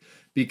Republic,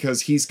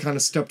 because he's kind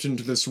of stepped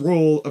into this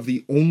role of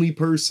the only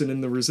person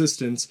in the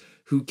Resistance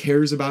who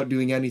cares about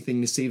doing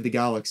anything to save the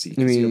galaxy.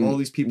 Because you have all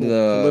these people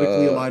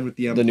politically aligned with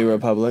the Empire. The New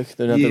Republic?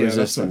 They're not the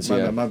Resistance. My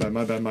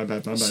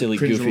bad. Silly,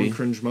 cringe goofy.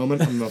 Cringe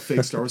moment. I'm a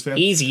fake Star Wars fan.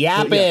 Easy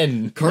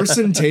yapping. Yeah,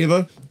 Carson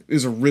Teva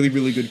is a really,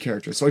 really good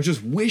character. So I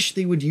just wish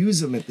they would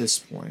use him at this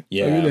point.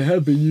 Yeah. I'm gonna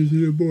have been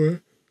using it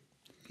more.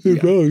 They're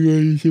probably gonna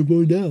use it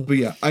more now. But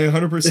yeah, I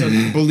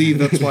 100% believe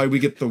that's why we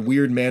get the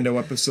weird Mando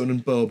episode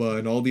in Boba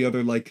and all the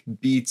other like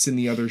beats in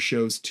the other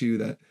shows too.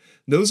 That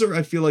those are,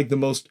 I feel like, the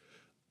most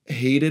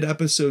hated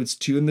episodes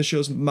too in the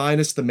shows,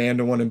 minus the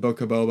Mando one in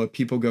Book of Boba.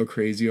 People go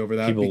crazy over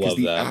that because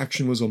the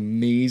action was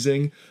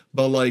amazing.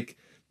 But like,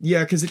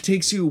 yeah, because it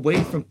takes you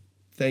away from.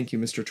 Thank you,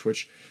 Mr.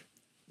 Twitch.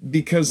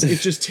 Because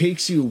it just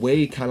takes you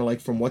away kind of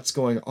like from what's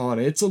going on.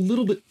 It's a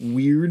little bit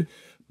weird,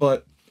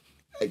 but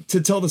to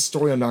tell the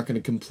story, I'm not going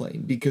to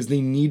complain because they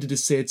needed to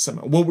say it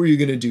somehow. What were you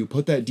going to do?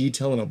 Put that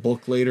detail in a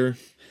book later?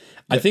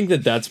 I think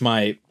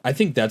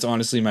that's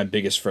honestly my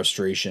biggest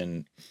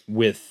frustration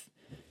with,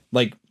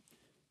 like,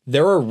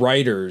 there are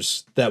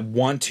writers that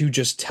want to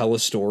just tell a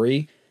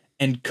story,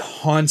 and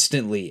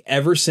constantly,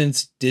 ever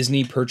since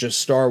Disney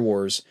purchased Star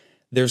Wars,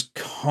 there's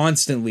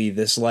constantly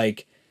this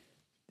like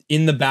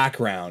in the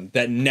background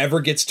that never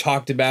gets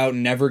talked about,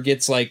 never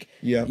gets like,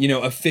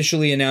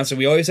 officially announced. And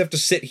we always have to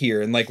sit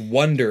here and like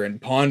wonder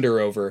and ponder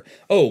over,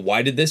 oh,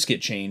 why did this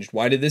get changed?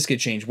 Why did this get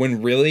changed? When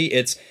really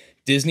it's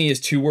Disney is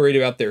too worried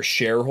about their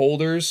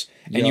shareholders,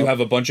 and you have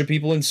a bunch of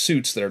people in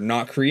suits that are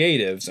not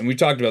creatives. And we've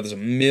talked about this a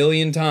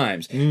million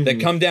times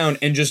that come down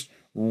and just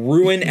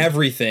ruin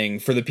everything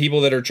for the people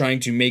that are trying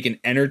to make an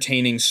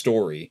entertaining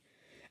story.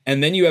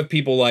 And then you have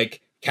people like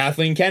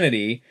Kathleen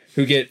Kennedy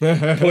who get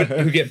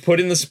put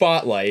in the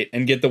spotlight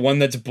and get the one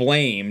that's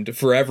blamed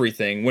for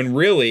everything, when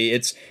really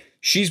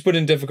she's put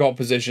in difficult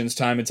positions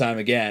time and time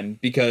again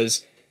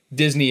because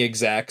Disney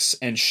execs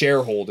and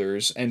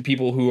shareholders and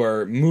people who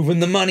are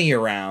moving the money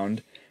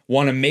around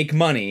want to make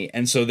money,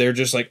 and so they're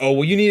just like, oh,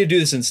 well, you need to do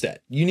this instead.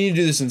 You need to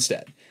do this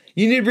instead.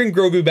 You need to bring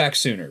Grogu back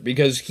sooner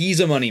because he's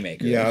a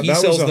moneymaker. Yeah, he that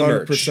sells was the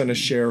merch. 100% a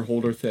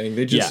shareholder thing.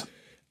 They just,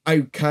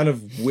 I kind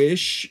of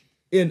wish,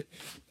 and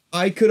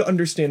I could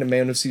understand a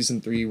Mando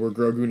Season 3 where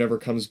Grogu never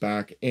comes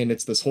back, and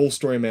it's this whole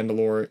story of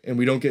Mandalore, and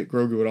we don't get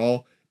Grogu at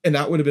all, and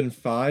that would have been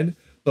fine.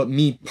 But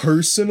me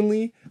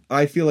personally,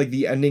 I feel like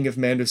the ending of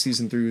Mando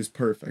Season 3 was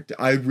perfect.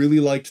 I really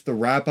liked the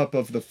wrap-up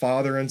of the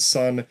father and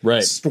son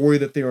story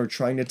that they were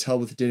trying to tell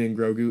with Din and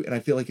Grogu, and I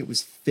feel like it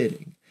was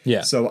fitting.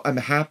 Yeah. So I'm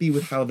happy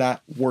with how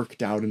that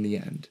worked out in the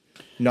end.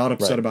 Not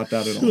upset about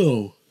that at all.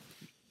 So,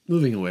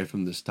 moving away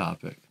from this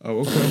topic. Oh,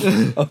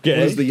 okay. What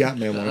does the Yap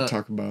Man want to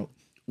talk about?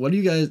 What do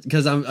you guys...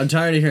 Because I'm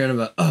tired of hearing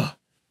about,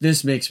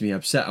 this makes me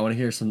upset. I want to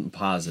hear something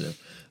positive.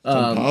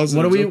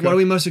 What are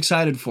we most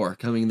excited for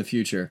coming in the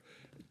future?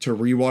 to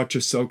rewatch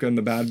Ahsoka and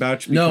the Bad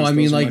Batch. No, I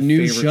mean those are like my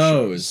new favorite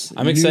shows.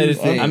 I'm excited.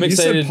 I'm You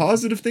excited. said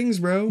positive things,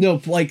 bro.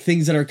 No, like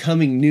things that are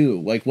coming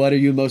new. Like what are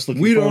you most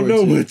looking We forward don't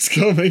know to? what's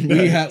coming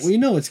next. We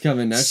know what's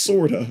coming next.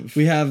 Sort of.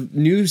 We have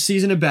new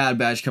season of Bad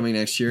Batch coming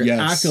next year.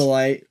 Yes.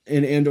 Acolyte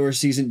and Andor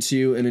season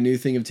 2 and a new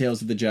thing of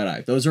Tales of the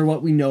Jedi. Those are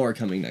what we know are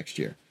coming next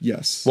year.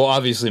 Yes. Well,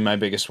 obviously, my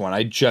biggest one.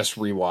 I just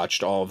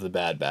rewatched all of the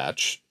Bad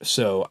Batch,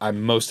 so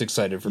I'm most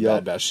excited for Yep.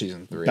 Bad Batch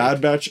season 3.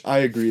 Bad Batch, I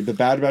agree. The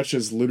Bad Batch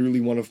is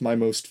literally one of my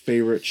most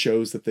favorite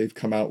shows that they've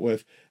come out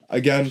with.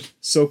 Again,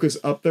 Ahsoka's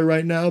up there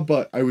right now,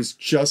 but I was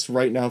just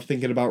right now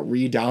thinking about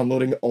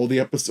re-downloading all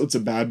the episodes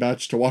of Bad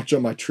Batch to watch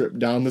on my trip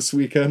down this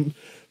weekend.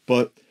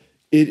 But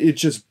it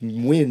just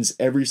wins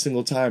every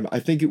single time. I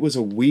think it was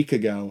a week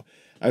ago.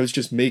 I was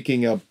just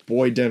making a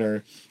boy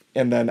dinner,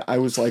 and then I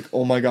was like,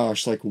 oh my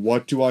gosh, like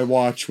what do I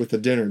watch with a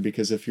dinner?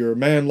 Because if you're a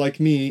man like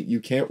me, you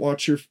can't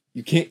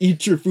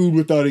eat your food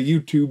without a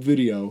YouTube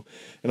video.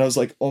 And I was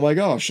like, oh my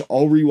gosh,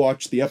 I'll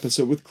rewatch the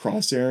episode with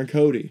Crosshair and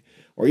Cody.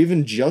 Or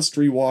even just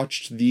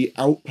rewatched The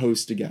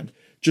Outpost again.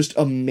 Just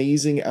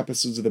amazing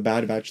episodes of the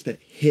Bad Batch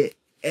that hit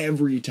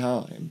every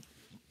time.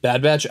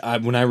 Bad Batch,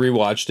 when I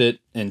rewatched it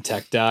and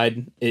Tech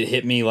died, it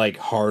hit me like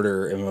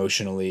harder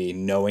emotionally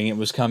knowing it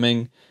was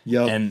coming.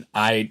 Yep. And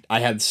I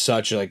had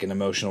such like an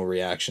emotional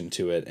reaction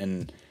to it.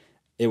 And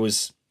it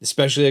was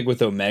especially like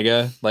with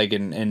Omega, like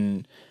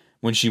and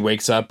when she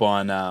wakes up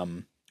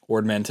on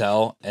Ord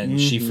Mantell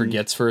and she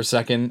forgets for a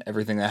second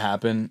everything that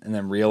happened and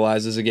then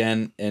realizes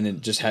again, and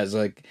it just has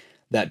like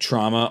that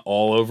trauma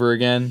all over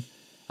again.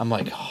 I'm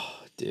like, oh,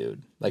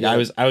 dude. Like I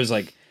was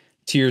like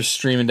tears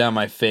streaming down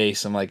my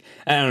face. I'm like,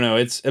 I don't know.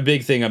 It's a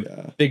big thing.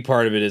 A big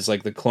part of it is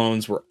like the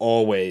clones were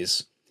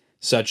always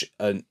such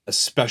a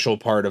special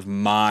part of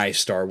my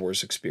Star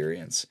Wars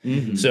experience.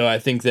 So I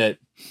think that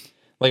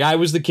like I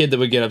was the kid that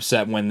would get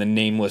upset when the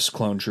nameless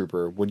clone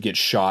trooper would get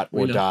shot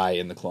or die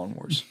in the Clone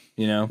Wars,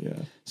 you know? Yeah.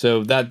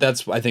 So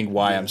that's I think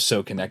why I'm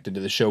so connected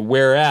to the show.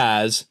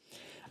 Whereas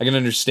I can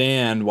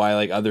understand why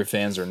like other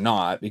fans are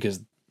not, because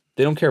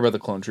they don't care about the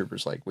clone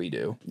troopers like we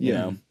do. You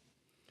know.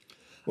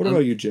 What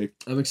about you, Jake?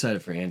 I'm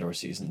excited for Andor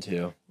season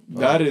 2.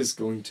 That is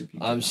going to be.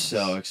 I'm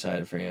so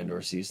excited for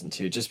Andor season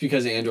 2 just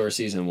because Andor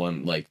season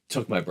 1 like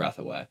took my breath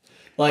away.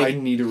 Like I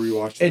need to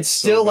rewatch that. it's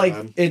still so like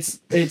bad.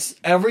 it's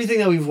everything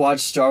that we've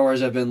watched Star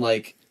Wars I've been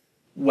like,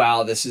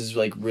 wow, this is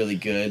like really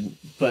good.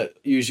 But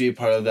usually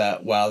part of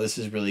that wow, this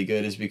is really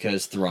good is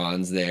because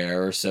Thrawn's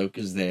there or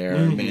Ahsoka's there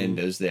or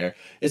Mando's there.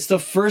 It's the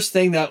first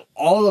thing that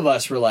all of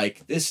us were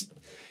like,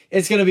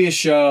 it's going to be a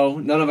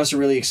show. None of us are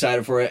really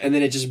excited for it. And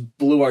then it just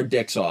blew our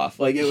dicks off.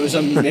 Like, it was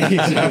amazing.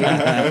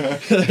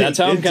 That's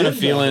how I'm kind of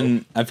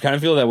feeling. I kind of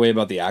feel that way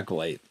about The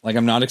Acolyte. Like,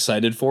 I'm not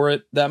excited for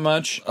it that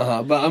much.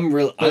 But I'm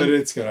really... But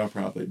it's going to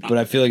probably be. But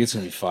I feel like it's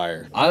going to be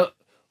fire.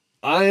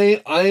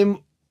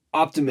 I'm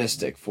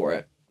optimistic for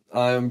it.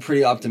 I'm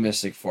pretty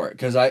optimistic for it.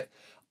 Because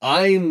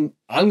I'm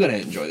going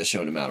to enjoy the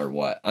show no matter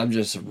what. I'm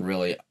just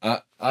really...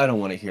 I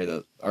don't want to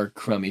hear our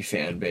crummy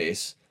fan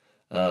base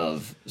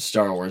of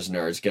Star Wars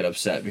nerds get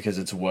upset because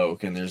it's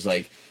woke and there's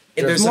like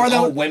there's more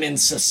than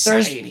women's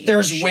society.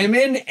 There's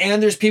women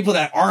and there's people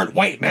that aren't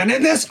white men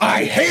in this.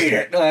 I hate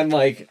it. I'm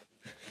like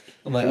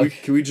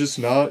Can we just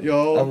not,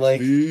 y'all? I'm like,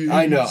 please?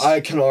 I know.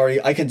 I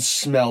can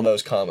smell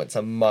those comments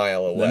a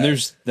mile away.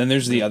 Then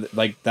there's the other,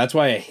 like, that's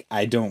why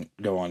I don't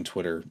go on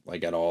Twitter,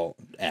 like, at all.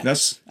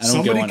 X. I don't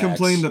Somebody go on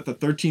complained X. that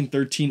the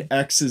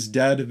 1313X is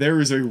dead. There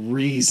is a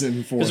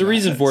reason for it. There's a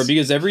reason for it,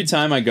 because every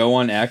time I go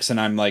on X and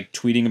I'm, like,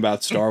 tweeting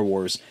about Star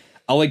Wars,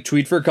 I'll, like,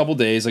 tweet for a couple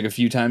days, like, a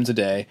few times a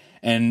day,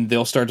 and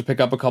they'll start to pick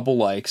up a couple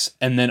likes,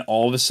 and then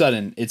all of a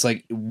sudden, it's,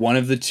 like, one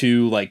of the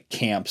two, like,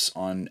 camps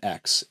on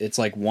X. It's,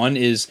 like, one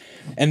is...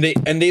 And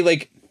they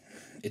like...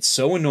 It's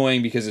so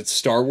annoying because it's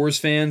Star Wars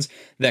fans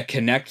that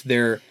connect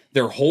their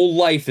whole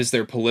life as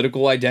their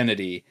political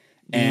identity,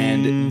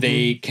 and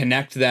they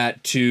connect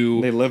that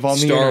to They live on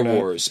the Star internet.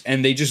 Wars,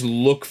 and they just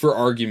look for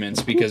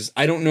arguments because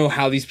I don't know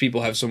how these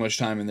people have so much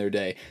time in their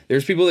day.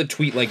 There's people that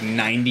tweet like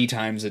 90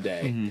 times a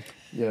day.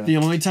 Yeah. The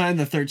only time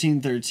the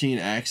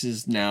 1313X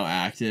is now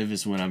active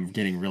is when I'm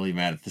getting really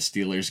mad at the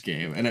Steelers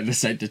game and I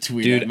decide to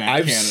tweet at Dude,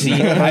 Matt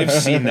Canada. I've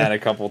seen that a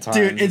couple times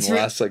Dude, in it's the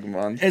last like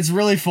month. It's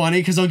really funny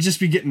because I'll just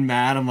be getting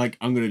mad. I'm like,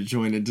 I'm going to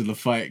join into the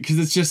fight. Because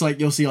it's just like,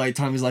 you'll see like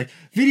Tommy's like,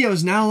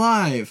 video's now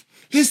live.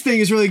 This thing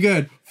is really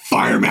good.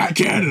 Fire Matt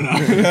Canada.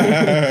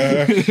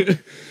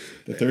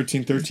 The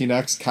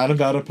 1313X kind of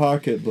out of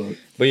pocket,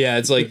 But yeah,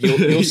 it's like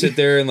you'll sit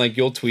there and like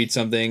you'll tweet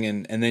something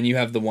and then you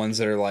have the ones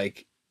that are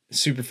like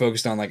super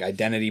focused on like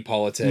identity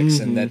politics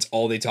and that's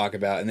all they talk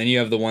about. And then you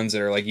have the ones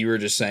that are like you were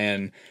just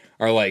saying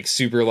are like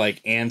super like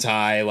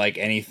anti like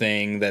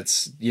anything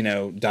that's, you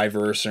know,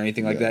 diverse or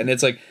anything like that. And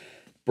it's like,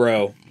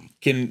 bro,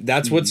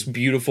 that's what's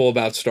beautiful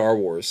about Star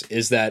Wars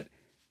is that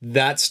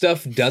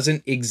stuff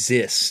doesn't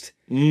exist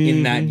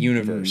in that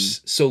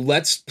universe. So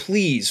let's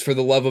please, for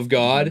the love of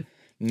God,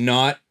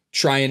 not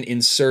try and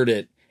insert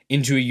it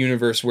into a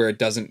universe where it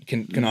doesn't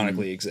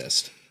canonically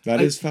exist. That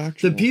is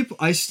factual. The people,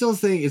 I still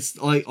think it's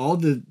like all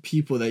the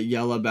people that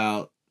yell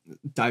about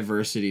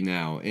diversity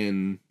now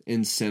in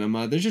in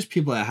cinema. There's just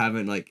people that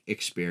haven't like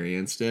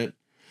experienced it.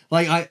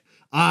 Like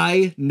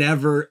I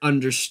never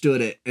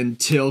understood it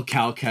until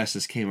Cal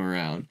Kestis came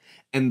around.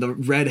 And the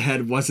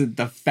redhead wasn't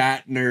the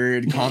fat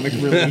nerd comic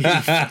relief,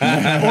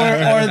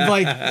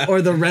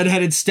 or the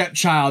redheaded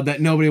stepchild that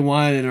nobody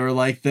wanted, or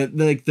like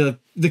the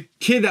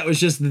kid that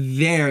was just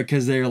there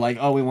because they're like,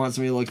 oh, we want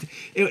somebody to look.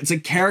 It's a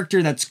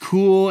character that's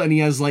cool, and he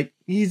has like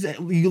he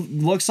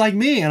looks like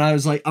me, and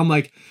it's like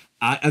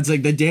it's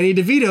like the Danny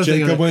DeVito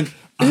thing. Jacob went,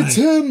 it's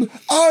him.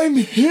 I'm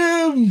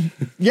him.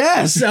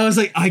 Yes, I was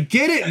like, I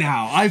get it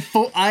now.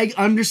 I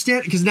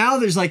understand because now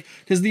there's like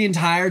because the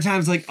entire time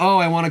it's like, oh,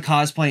 I want to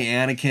cosplay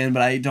Anakin,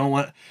 but I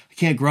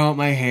can't grow out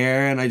my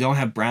hair, and I don't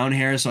have brown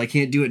hair, so I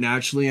can't do it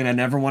naturally, and I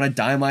never want to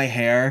dye my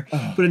hair.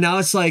 But now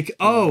it's like,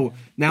 oh,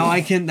 now I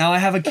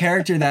have a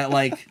character that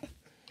like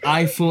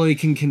I fully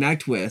can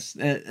connect with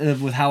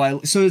how I.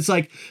 So it's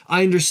like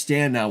I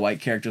understand now why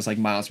characters like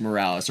Miles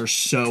Morales are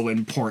so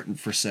important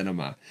for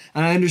cinema,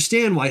 and I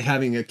understand why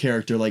having a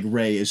character like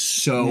Rey is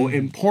so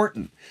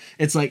important.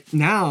 It's like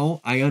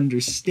now I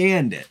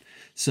understand it.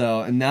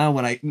 So and now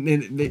when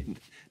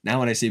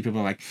I see people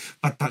I'm like,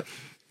 but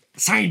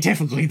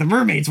scientifically the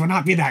mermaids would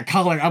not be that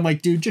color. I'm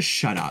like, dude, just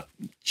shut up.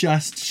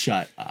 Just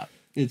shut up.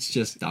 It's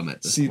just dumb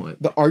at this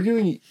point. The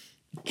arguing.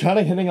 Kind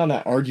of hitting on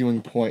that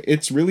arguing point,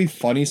 it's really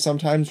funny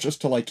sometimes just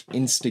to like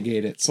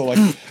instigate it. So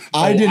like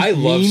I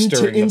didn't mean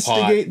to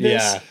instigate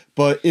this,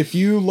 but if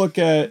you look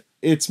at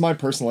it's my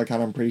personal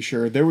account, I'm pretty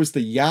sure there was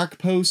the Yak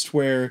post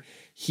where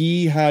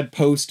he had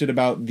posted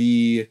about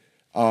the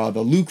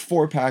Luke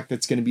 4-pack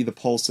that's going to be the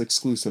Pulse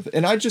exclusive,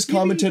 and I just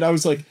commented, I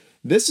was like,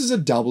 this is a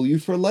W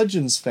for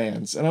Legends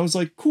fans. And I was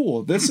like,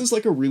 cool, this is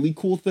like a really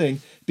cool thing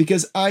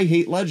because I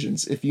hate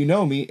Legends. If you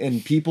know me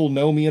and people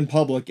know me in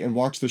public and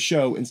watch the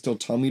show and still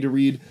tell me to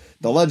read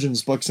the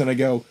Legends books and I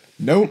go,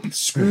 nope,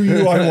 screw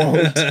you, I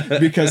won't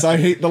because I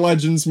hate the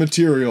Legends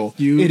material.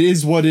 It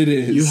is what it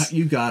is.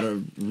 You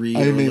gotta read.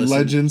 I mean,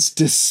 Legends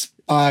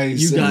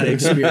You gotta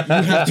experience. You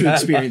have to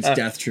experience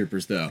Death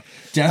Troopers though.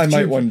 I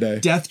might one day.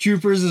 Death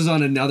Troopers is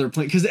on another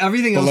plane because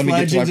everything else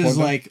Legends is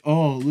like,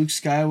 oh, Luke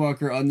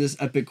Skywalker on this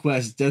epic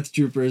quest. Death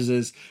Troopers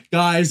is,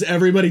 guys,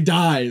 everybody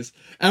dies,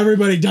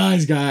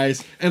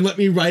 guys, and let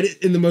me write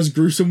it in the most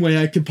gruesome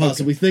way I could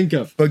possibly think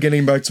of. But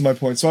getting back to my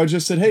point, so I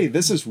just said, hey,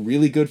 this is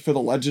really good for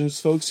the Legends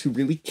folks who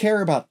really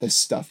care about this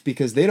stuff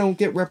because they don't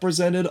get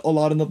represented a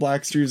lot in the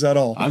Black Series at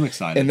all. I'm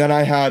excited. And then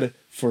I had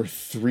for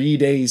 3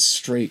 days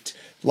straight.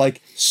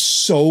 Like,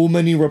 so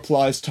many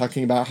replies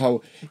talking about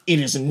how it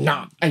is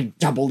not a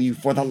W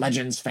for the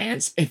Legends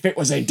fans. If it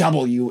was a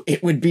W,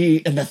 it would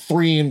be in the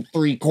 3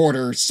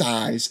 3/4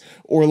 size.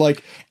 Or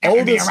like, it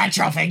would be a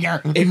retro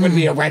figure. It would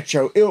be a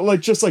retro. It,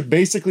 like, just like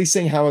basically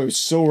saying how I was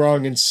so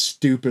wrong and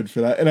stupid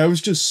for that. And I was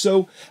just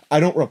so,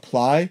 I don't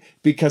reply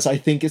because I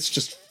think it's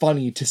just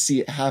funny to see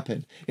it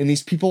happen. And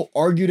these people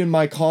argued in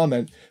my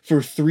comment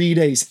for 3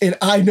 days and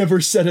I never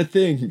said a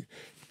thing.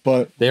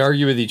 But they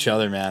argue with each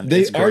other, man.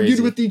 They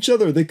argued with each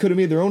other. They could have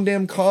made their own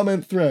damn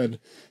comment thread.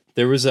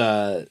 There was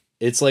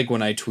it's like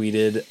when I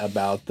tweeted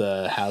about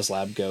the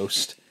HasLab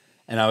Ghost,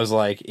 and I was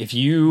like, if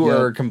you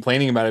are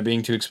complaining about it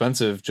being too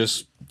expensive,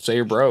 just say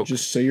you're broke.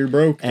 Just say you're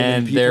broke.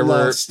 And there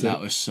were that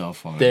was so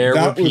funny.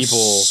 That was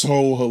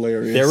so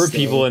hilarious. There were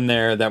people in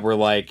there that were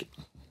like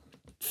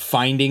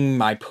finding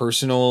my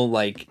personal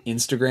like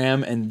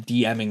Instagram and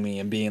DMing me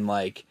and being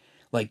like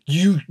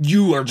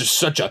you are just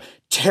such a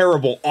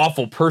terrible,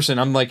 awful person.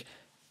 I'm like,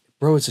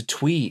 bro, it's a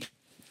tweet.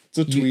 It's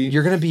a tweet.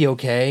 You're gonna be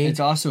okay. It's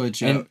also a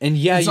joke. And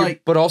yeah,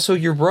 but also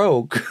you're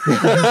broke.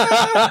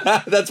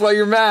 That's why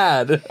you're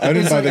mad. I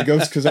didn't buy the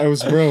ghost because I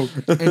was broke.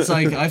 It's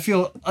like I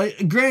feel.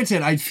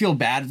 Granted, I feel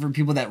bad for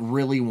people that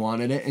really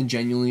wanted it and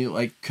genuinely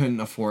like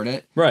couldn't afford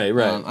it. Right.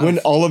 When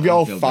all of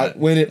y'all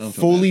when it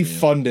fully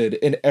funded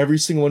and every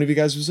single one of you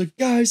guys was like,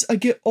 guys, I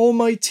get all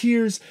my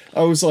tears.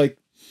 I was like,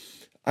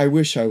 I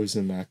wish I was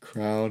in that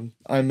crowd.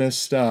 I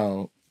missed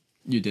out.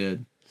 You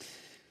did.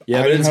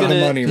 Yeah, I didn't have the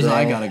money, bro.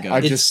 I gotta go.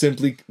 I just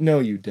simply no,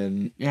 you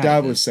didn't. Yeah,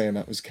 Dad was saying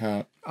that was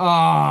cap.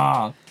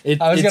 I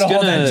was gonna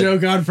hold that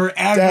joke on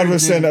forever. Dad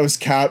was saying that was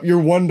cap.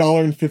 Your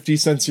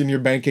 $1.50 in your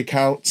bank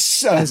account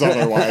says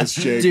otherwise,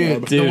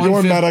 Jacob. Dude,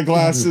 your meta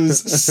glasses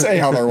say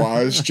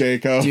otherwise,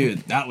 Jacob. Dude,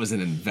 that was an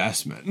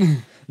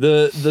investment.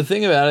 The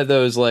thing about it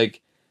though is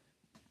like,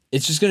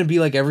 it's just gonna be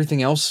like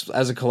everything else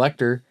as a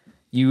collector.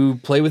 You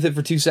play with it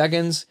for 2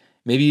 seconds.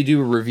 Maybe you do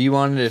a review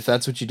on it if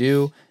that's what you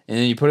do, and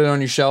then you put it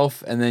on your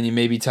shelf, and then you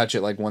maybe touch it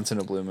like once in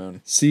a blue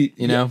moon. See,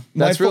 you know,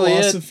 that's really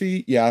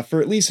philosophy.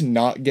 For at least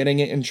not getting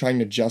it and trying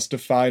to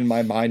justify in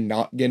my mind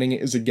not getting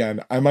it is,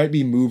 again, I might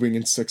be moving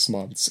in 6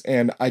 months,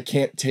 and I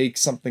can't take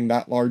something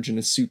that large in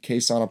a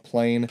suitcase on a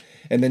plane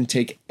and then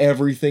take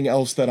everything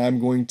else that I'm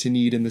going to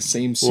need in the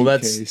same suitcase. Well,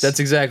 that's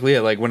exactly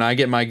it. Like when I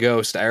get my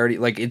Ghost, I already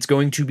like it's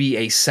going to be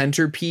a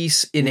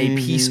centerpiece in a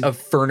piece of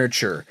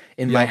furniture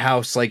in my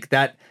house, like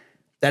that.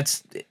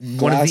 That's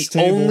one of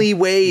the only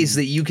ways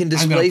that you can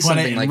display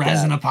something like that.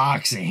 Resin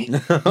epoxy.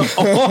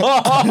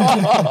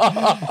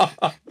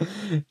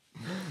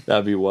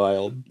 That'd be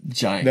wild.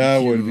 Giant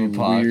That would cube be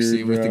epoxy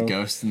weird, with the bro.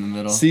 ghost in the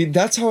middle. See,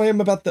 that's how I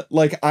am about the,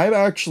 like, I'm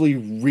actually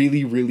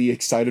really, really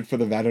excited for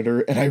the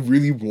Venator, and I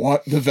really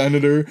want the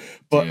Venator,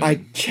 but Dude. I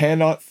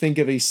cannot think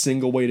of a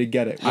single way to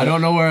get it. I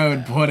don't know where I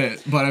would put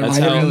it, but That's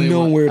I how- really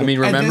know want. where to I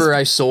mean, at remember this-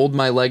 I sold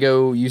my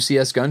Lego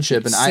UCS gunship,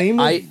 and Same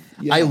I with-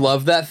 yeah. I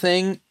love that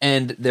thing,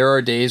 and there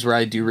are days where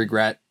I do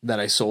regret that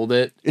I sold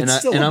it. It's and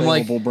still I'm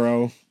like, available,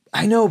 bro.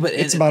 I know, but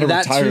It's about to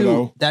that retire, too,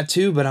 though. That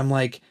too, but I'm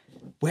like,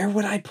 where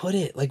would I put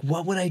it? Like,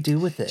 what would I do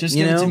with it? Just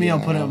you give it know? to me. I'll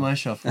put it on my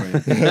shelf for you.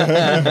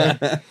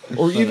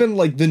 Or even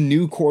like the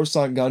new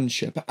Coruscant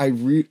gunship.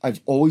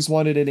 I've always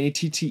wanted an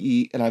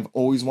ATTE and I've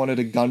always wanted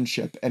a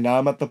gunship, and now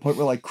I'm at the point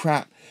where like,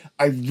 crap,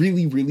 I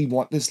really, really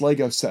want this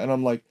Lego set, and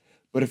I'm like,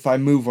 but if I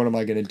move, what am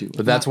I gonna do?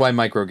 But that's why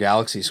Micro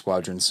Galaxy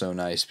Squadron's so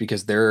nice,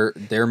 because they're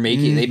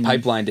making they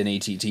pipelined an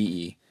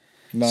ATTE.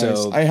 Nice.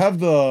 So I have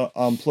the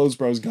Plos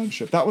Bros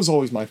gunship. That was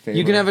always my favorite.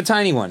 you can have a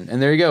tiny one,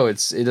 and there you go. It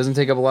doesn't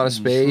take up a lot of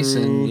space,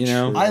 and you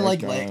know. True. I I like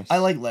guess. I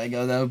like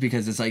Lego though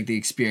because it's like the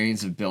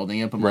experience of building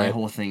it. But my Right.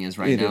 whole thing is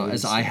right It now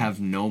is. is I have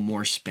no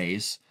more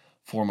space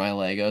for my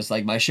Legos.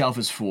 Like my shelf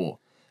is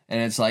full,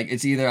 and it's like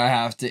it's either I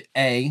have to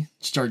A,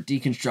 start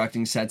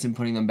deconstructing sets and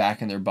putting them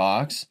back in their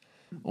box,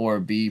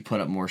 or B,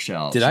 put up more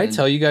shelves. Did I And-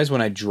 tell you guys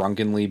when I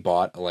drunkenly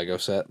bought a Lego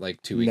set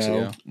like 2 weeks No.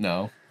 ago?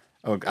 No.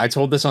 Oh, I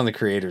told this on the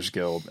Creators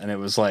Guild, and it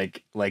was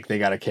like they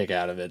got a kick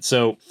out of it.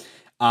 So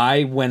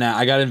I went out.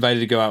 I got invited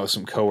to go out with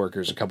some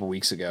coworkers a couple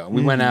weeks ago.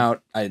 We went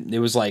out. It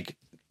was like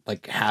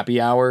happy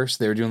hours.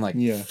 They were doing like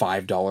Yeah.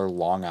 $5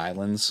 Long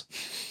Islands,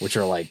 which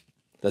are like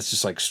that's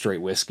just like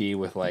straight whiskey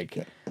with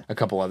like a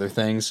couple other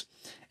things.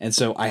 And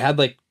so I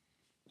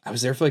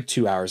was there for like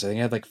 2 hours. I think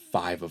I had like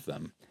 5 of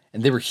them.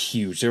 And they were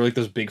huge. They were like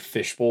those big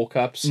fishbowl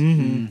cups.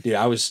 Dude,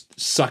 I was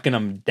sucking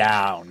them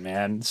down,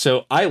 man.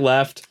 So I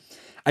left.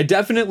 I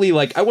definitely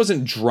I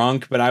wasn't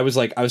drunk, but I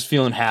was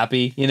feeling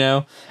happy, you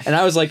know? And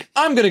I was like,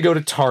 I'm going to go to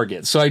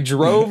Target. So I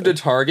drove to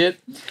Target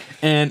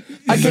and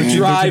I could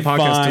drive podcast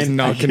does fine.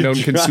 not I could condone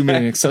drive- consuming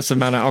an excessive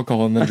amount of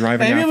alcohol and then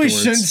driving Maybe we afterwards.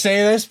 shouldn't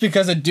say this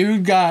because a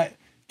dude got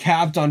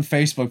capped on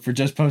Facebook for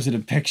just posting a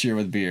picture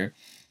with beer.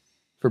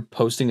 for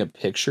posting a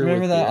picture.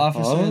 Remember with that beer.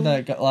 officer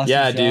that got lost?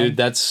 Yeah, his job? dude,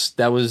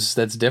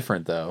 that's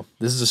different though.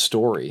 This is a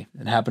story.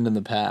 It happened in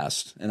the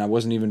past, and I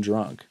wasn't even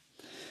drunk.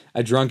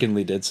 I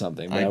drunkenly did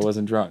something, but I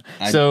wasn't drunk.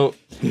 So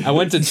I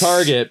went to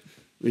Target.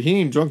 He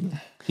ain't drunk.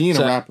 He ain't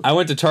So a rapper. I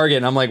went to Target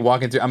and I'm like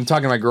walking through. I'm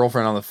talking to my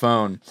girlfriend on the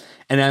phone,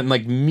 and I'm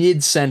like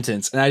mid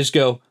sentence, and I just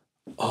go,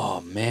 "Oh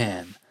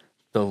man,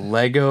 the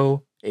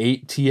Lego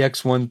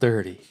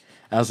 8TX130."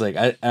 I was like,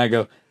 I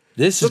go,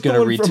 "This is the gonna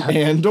one from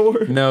retire."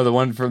 Andor? No, the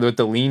one with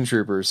the lean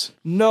troopers.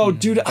 No,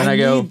 dude, And I I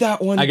go, need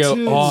that one I go,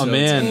 too. "Oh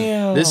man,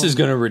 Damn. this is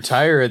gonna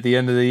retire at the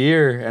end of the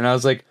year." And I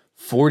was like,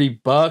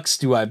 $40.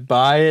 Do I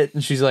buy it?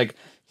 And she's like,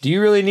 "Do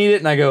you really need it?"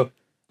 And I go,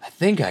 "I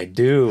think I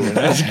do." And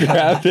I just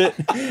grabbed it.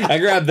 I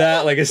grabbed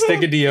that, like a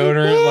stick of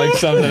deodorant, like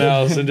something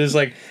else, and just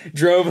like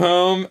drove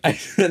home.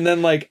 And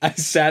then I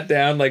sat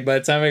down. Like by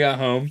the time I got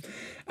home,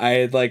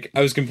 I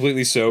was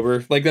completely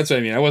sober. Like that's what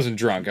I mean. I wasn't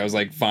drunk. I was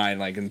like fine,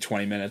 like in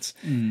 20 minutes.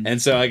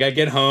 And so I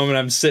get home and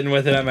I'm sitting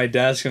with it at my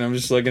desk and I'm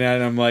just looking at it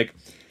and I'm like,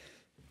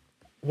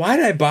 why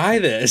did I buy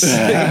this?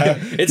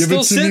 It's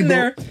still sitting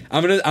there.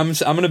 I'm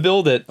gonna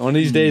build it. One of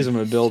these days I'm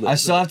gonna build it. I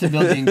still have to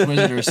build the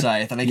Inquisitor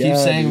scythe, and I keep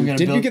saying I'm gonna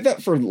Didn't build. you get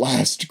that for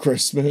last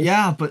Christmas?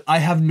 Yeah, but I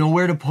have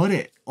nowhere to put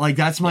it. Like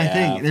that's my Yeah.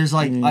 thing. There's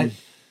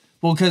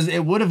because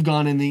it would have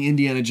gone in the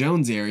Indiana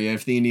Jones area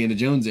if the Indiana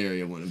Jones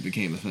area would have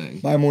became a thing.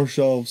 Buy more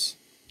shelves.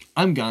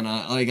 I'm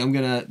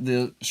gonna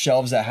the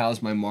shelves that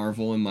house my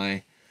Marvel and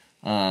my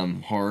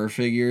horror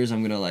figures.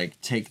 I'm gonna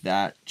take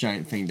that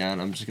giant thing down.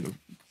 I'm just gonna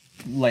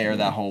layer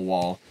that whole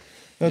wall.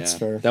 That's Yeah.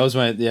 fair. That was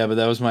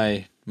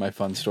my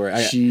fun story.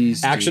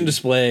 Jeez, Action dude.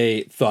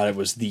 Display thought it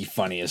was the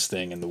funniest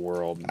thing in the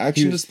world.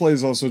 Action Display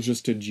is also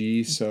just a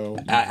G, so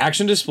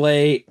Action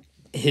Display,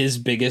 his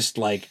biggest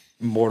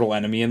mortal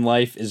enemy in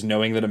life is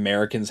knowing that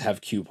Americans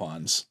have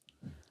coupons.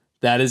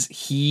 That is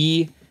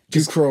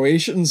do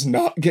Croatians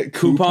not get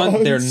coupons?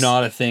 coupon. They're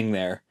not a thing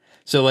there.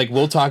 So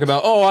we'll talk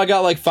about, oh, I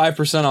got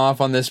 5% off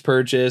on this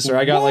purchase, or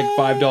I got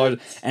 $5,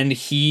 and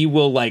he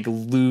will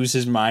lose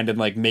his mind and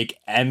make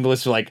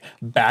endless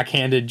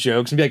backhanded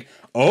jokes and be like,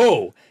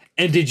 oh,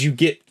 and did you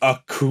get a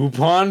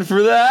coupon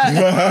for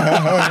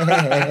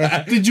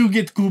that? Did you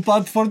get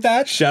coupon for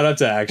that? Shout out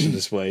to Action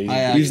Display.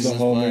 He's the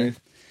homie.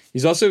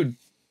 He's also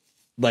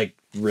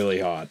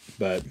really hot,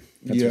 but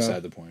that's Yeah.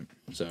 beside the point.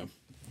 So,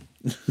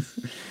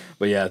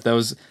 but yeah,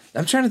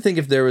 I'm trying to think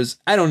if there was.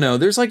 I don't know.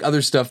 There's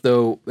other stuff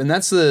though, and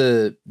that's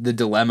the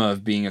dilemma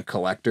of being a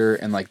collector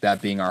and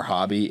that being our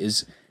hobby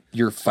is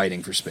you're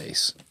fighting for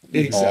space.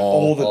 Exactly.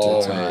 All the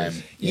all time.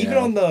 you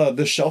Even know? on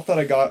the shelf that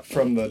I got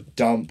from the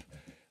dump,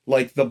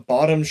 the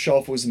bottom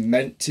shelf was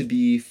meant to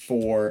be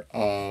for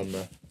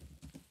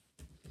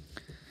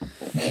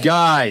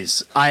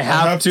Guys, I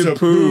have to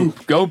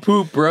poop. Go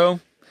poop, bro.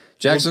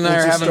 Jackson and I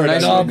Let's are just having a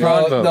nice start little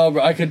editing. convo. No,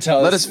 bro, I could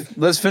tell.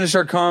 Let's finish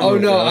our convo. Oh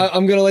no, bro.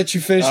 I'm gonna let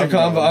you finish your I'm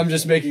convo. going. I'm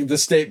just making the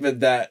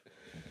statement that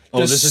Oh,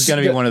 this is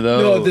gonna be one of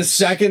those. No, the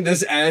second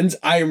this ends,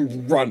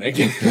 I'm running.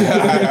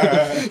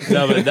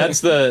 No,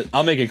 but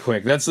I'll make it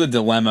quick. That's the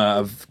dilemma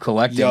of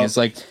collecting. Yup. It's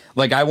like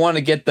I want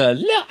to get the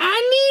Lil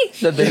Annie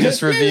that they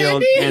just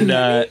revealed and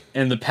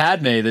the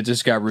Padme that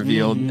just got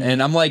revealed.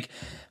 And I'm like,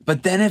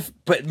 but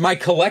my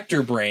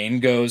collector brain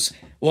goes,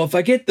 well, if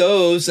I get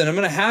those, then I'm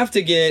gonna have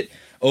to get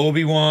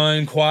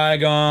Obi-Wan,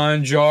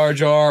 Qui-Gon, Jar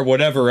Jar,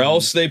 whatever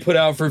else they put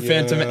out for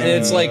Phantom. And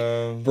it's like,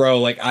 bro,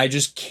 like I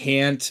just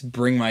can't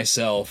bring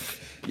myself.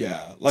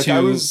 Yeah, like to- I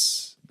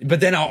was. But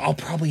then I'll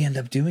probably end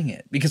up doing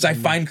it because I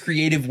find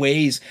creative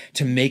ways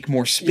to make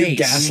more You space.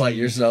 gaslight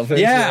yourself.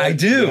 Yeah, I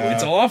do. Yeah.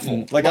 It's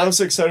awful. Like, I was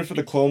excited for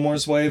the Clone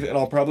Wars wave, and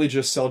I'll probably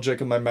just sell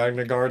Jacob my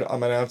Magna Guard.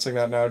 I'm announcing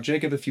that now.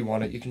 Jacob, if you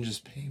want it, you can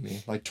just pay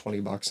me like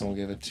 $20 and we'll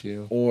give it to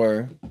you.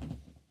 Or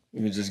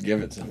you can just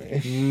give it to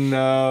me.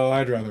 No,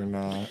 I'd rather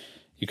not.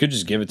 You could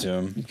just give it to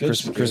him. could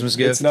Christmas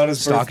gift. It's not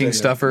his stocking birthday yet.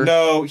 stuffer.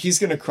 No, he's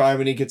gonna cry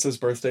when he gets his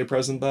birthday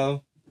present,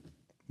 though.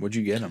 What'd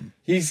you get him?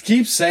 He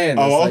keeps saying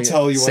this. Oh, I'll like,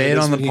 tell you. Say when it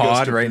is on the when he goes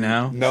pod to right poop.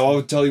 now. No,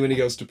 I'll tell you when he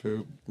goes to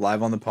poop.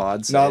 Live on the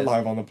pod. say Not it.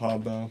 live on the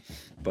pod though.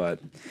 But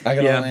I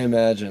can Yeah. only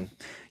imagine.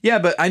 yeah,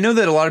 but I know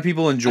that a lot of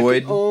people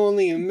enjoyed.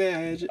 Only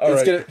imagine. All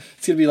It's right.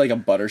 gonna be like a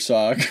butter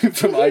sock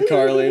from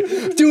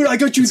iCarly. Dude, I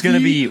got you. It's gonna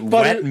be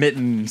butter. wet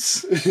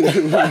mittens.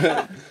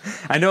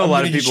 I know a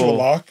lot of people.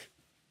 Lock.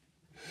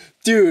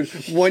 Dude,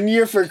 1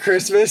 year for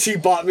Christmas, he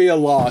bought me a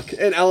lock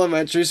in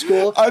elementary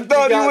school. I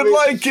thought got you would me-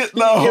 like it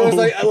though. It was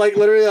like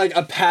literally like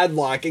a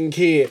padlock and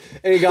key,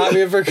 and he got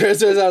me it for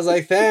Christmas. I was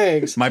like,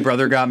 thanks. My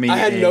brother got me. I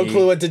had no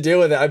clue what to do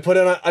with it. I put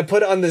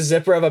it on the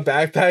zipper of a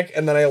backpack,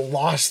 and then I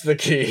lost the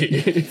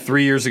key.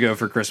 3 years ago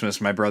for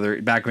Christmas, my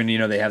brother, back when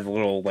they had the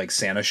little like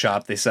Santa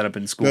shop they set up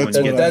in school That's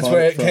and you what get That's bought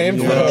where it it from, came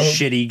yeah. from. little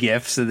shitty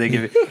gifts that they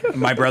give you.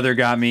 My brother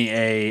got me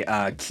a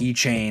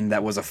keychain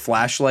that was a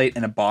flashlight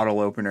and a bottle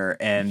opener,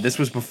 and this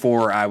was before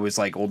I was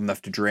like old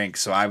enough to drink,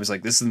 so I was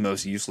like, this is the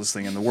most useless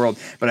thing in the world,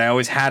 but I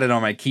always had it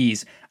on my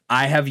keys.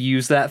 I have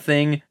used that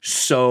thing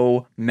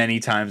so many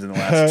times in the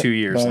last 2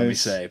 years, let me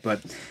Nice. say. But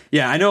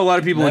yeah, I know a lot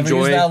of people Never enjoy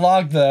used that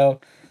lock though.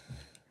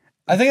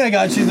 I think I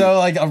got you though,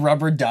 like a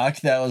rubber duck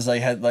that was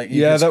like had like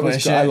you Yeah, could that was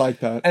squish good. it. I like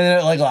that. And then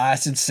it like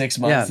lasted 6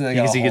 months. yeah, and then I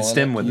got because a you could hole in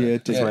stim it. with Yeah, it.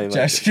 it did. That's why I like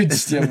Jackson could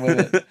stim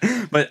with it.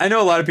 it. But I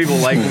know a lot of people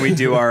like when we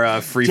do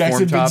our free form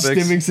Jackson been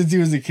topics. stimming since he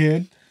was a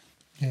kid.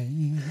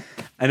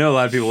 I know a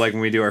lot of people like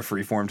when we do our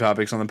free form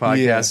topics on the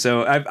podcast. Yeah.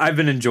 So I've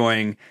been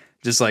enjoying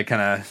just like kind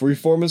of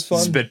Freeform is fun.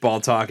 spitball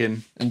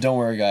talking. And don't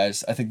worry,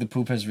 guys. I think the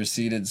poop has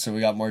receded, so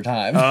we got more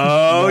time.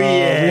 Oh We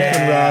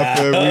can wrap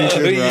it. We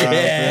can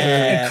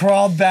wrap It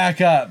crawled back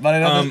up, but I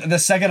know Um, the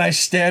second I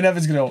stand up,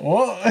 it's gonna.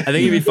 Oh. I think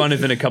it'd be fun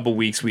if in a couple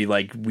weeks we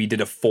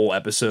did a full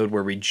episode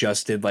where we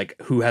just did like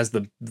who has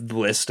the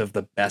list of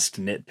the best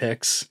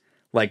nitpicks,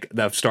 like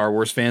the Star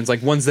Wars fans,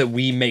 like ones that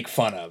we make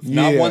fun of,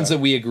 not Yeah. ones that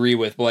we agree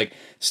with, but like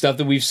stuff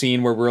that we've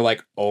seen where we're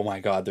like, oh my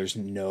god, there's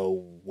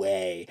no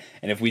way.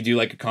 And if we do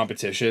like a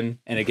competition,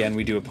 and again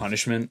we do a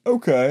punishment,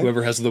 Okay.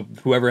 whoever has the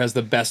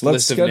best Let's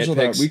list of schedule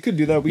nitpicks. that. We could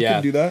do that. We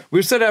could do that.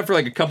 We've set it out for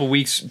like a couple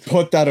weeks.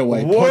 Put that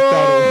away.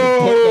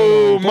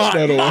 Whoa, Put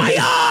that away. my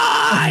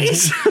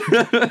eyes!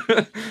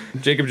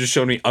 Jacob just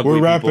showed me ugly.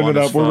 We're wrapping people on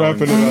it his up. We're phone.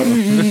 wrapping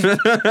it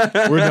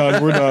up. We're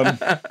done. We're done.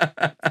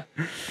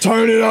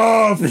 Turn it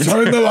off.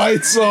 Turn the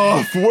lights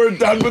off. We're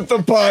done with the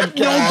podcast.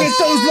 Get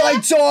those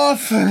lights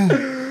off!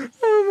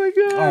 Oh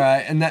my god! All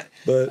right, and that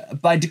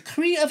by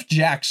decree of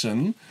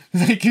Jackson.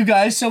 Thank you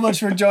guys so much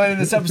for joining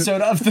this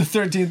episode of the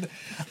 13th.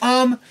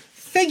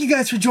 Thank you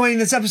guys for joining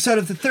this episode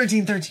of the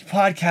 1313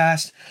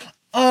 podcast.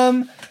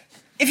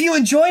 If you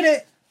enjoyed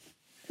it,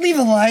 leave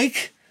a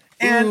like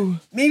and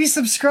maybe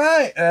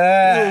subscribe.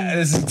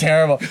 This is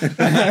terrible.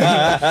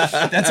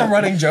 That's a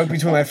running joke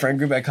between my friend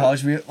group at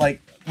college. We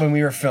like when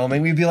we were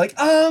filming, we'd be like,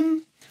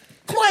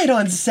 quiet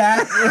on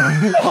set.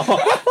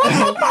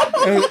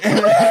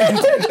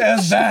 It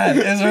was bad.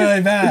 It was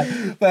really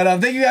bad.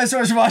 But thank you guys so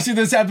much for watching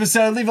this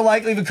episode. Leave a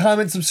like, leave a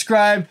comment,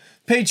 subscribe,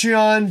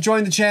 Patreon,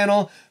 join the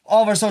channel,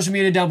 all of our social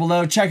media down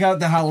below. Check out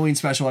the Halloween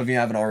special if you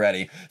haven't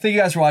already. Thank you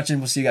guys for watching.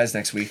 We'll see you guys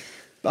next week.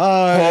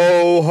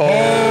 Ho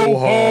ho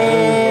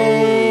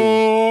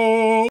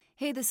ho!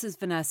 Hey, this is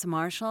Vanessa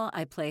Marshall.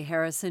 I play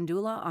Hera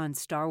Syndulla on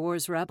Star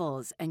Wars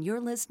Rebels, and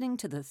you're listening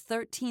to the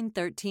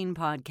 1313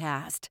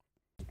 podcast.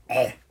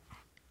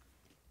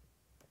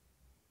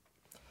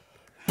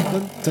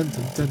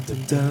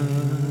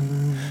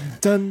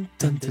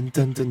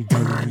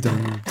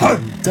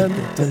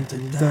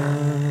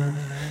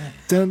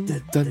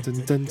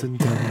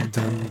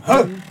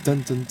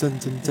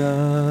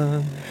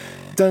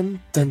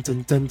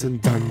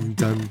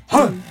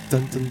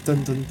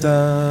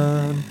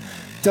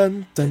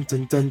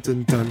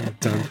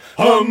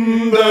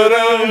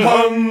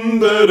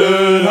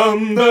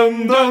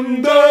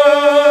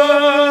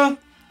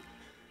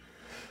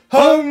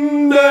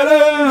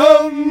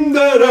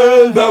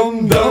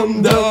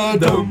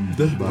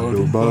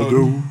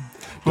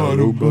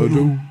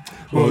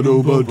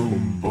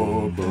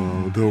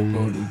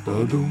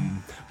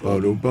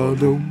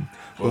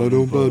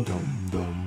 Ba-dum.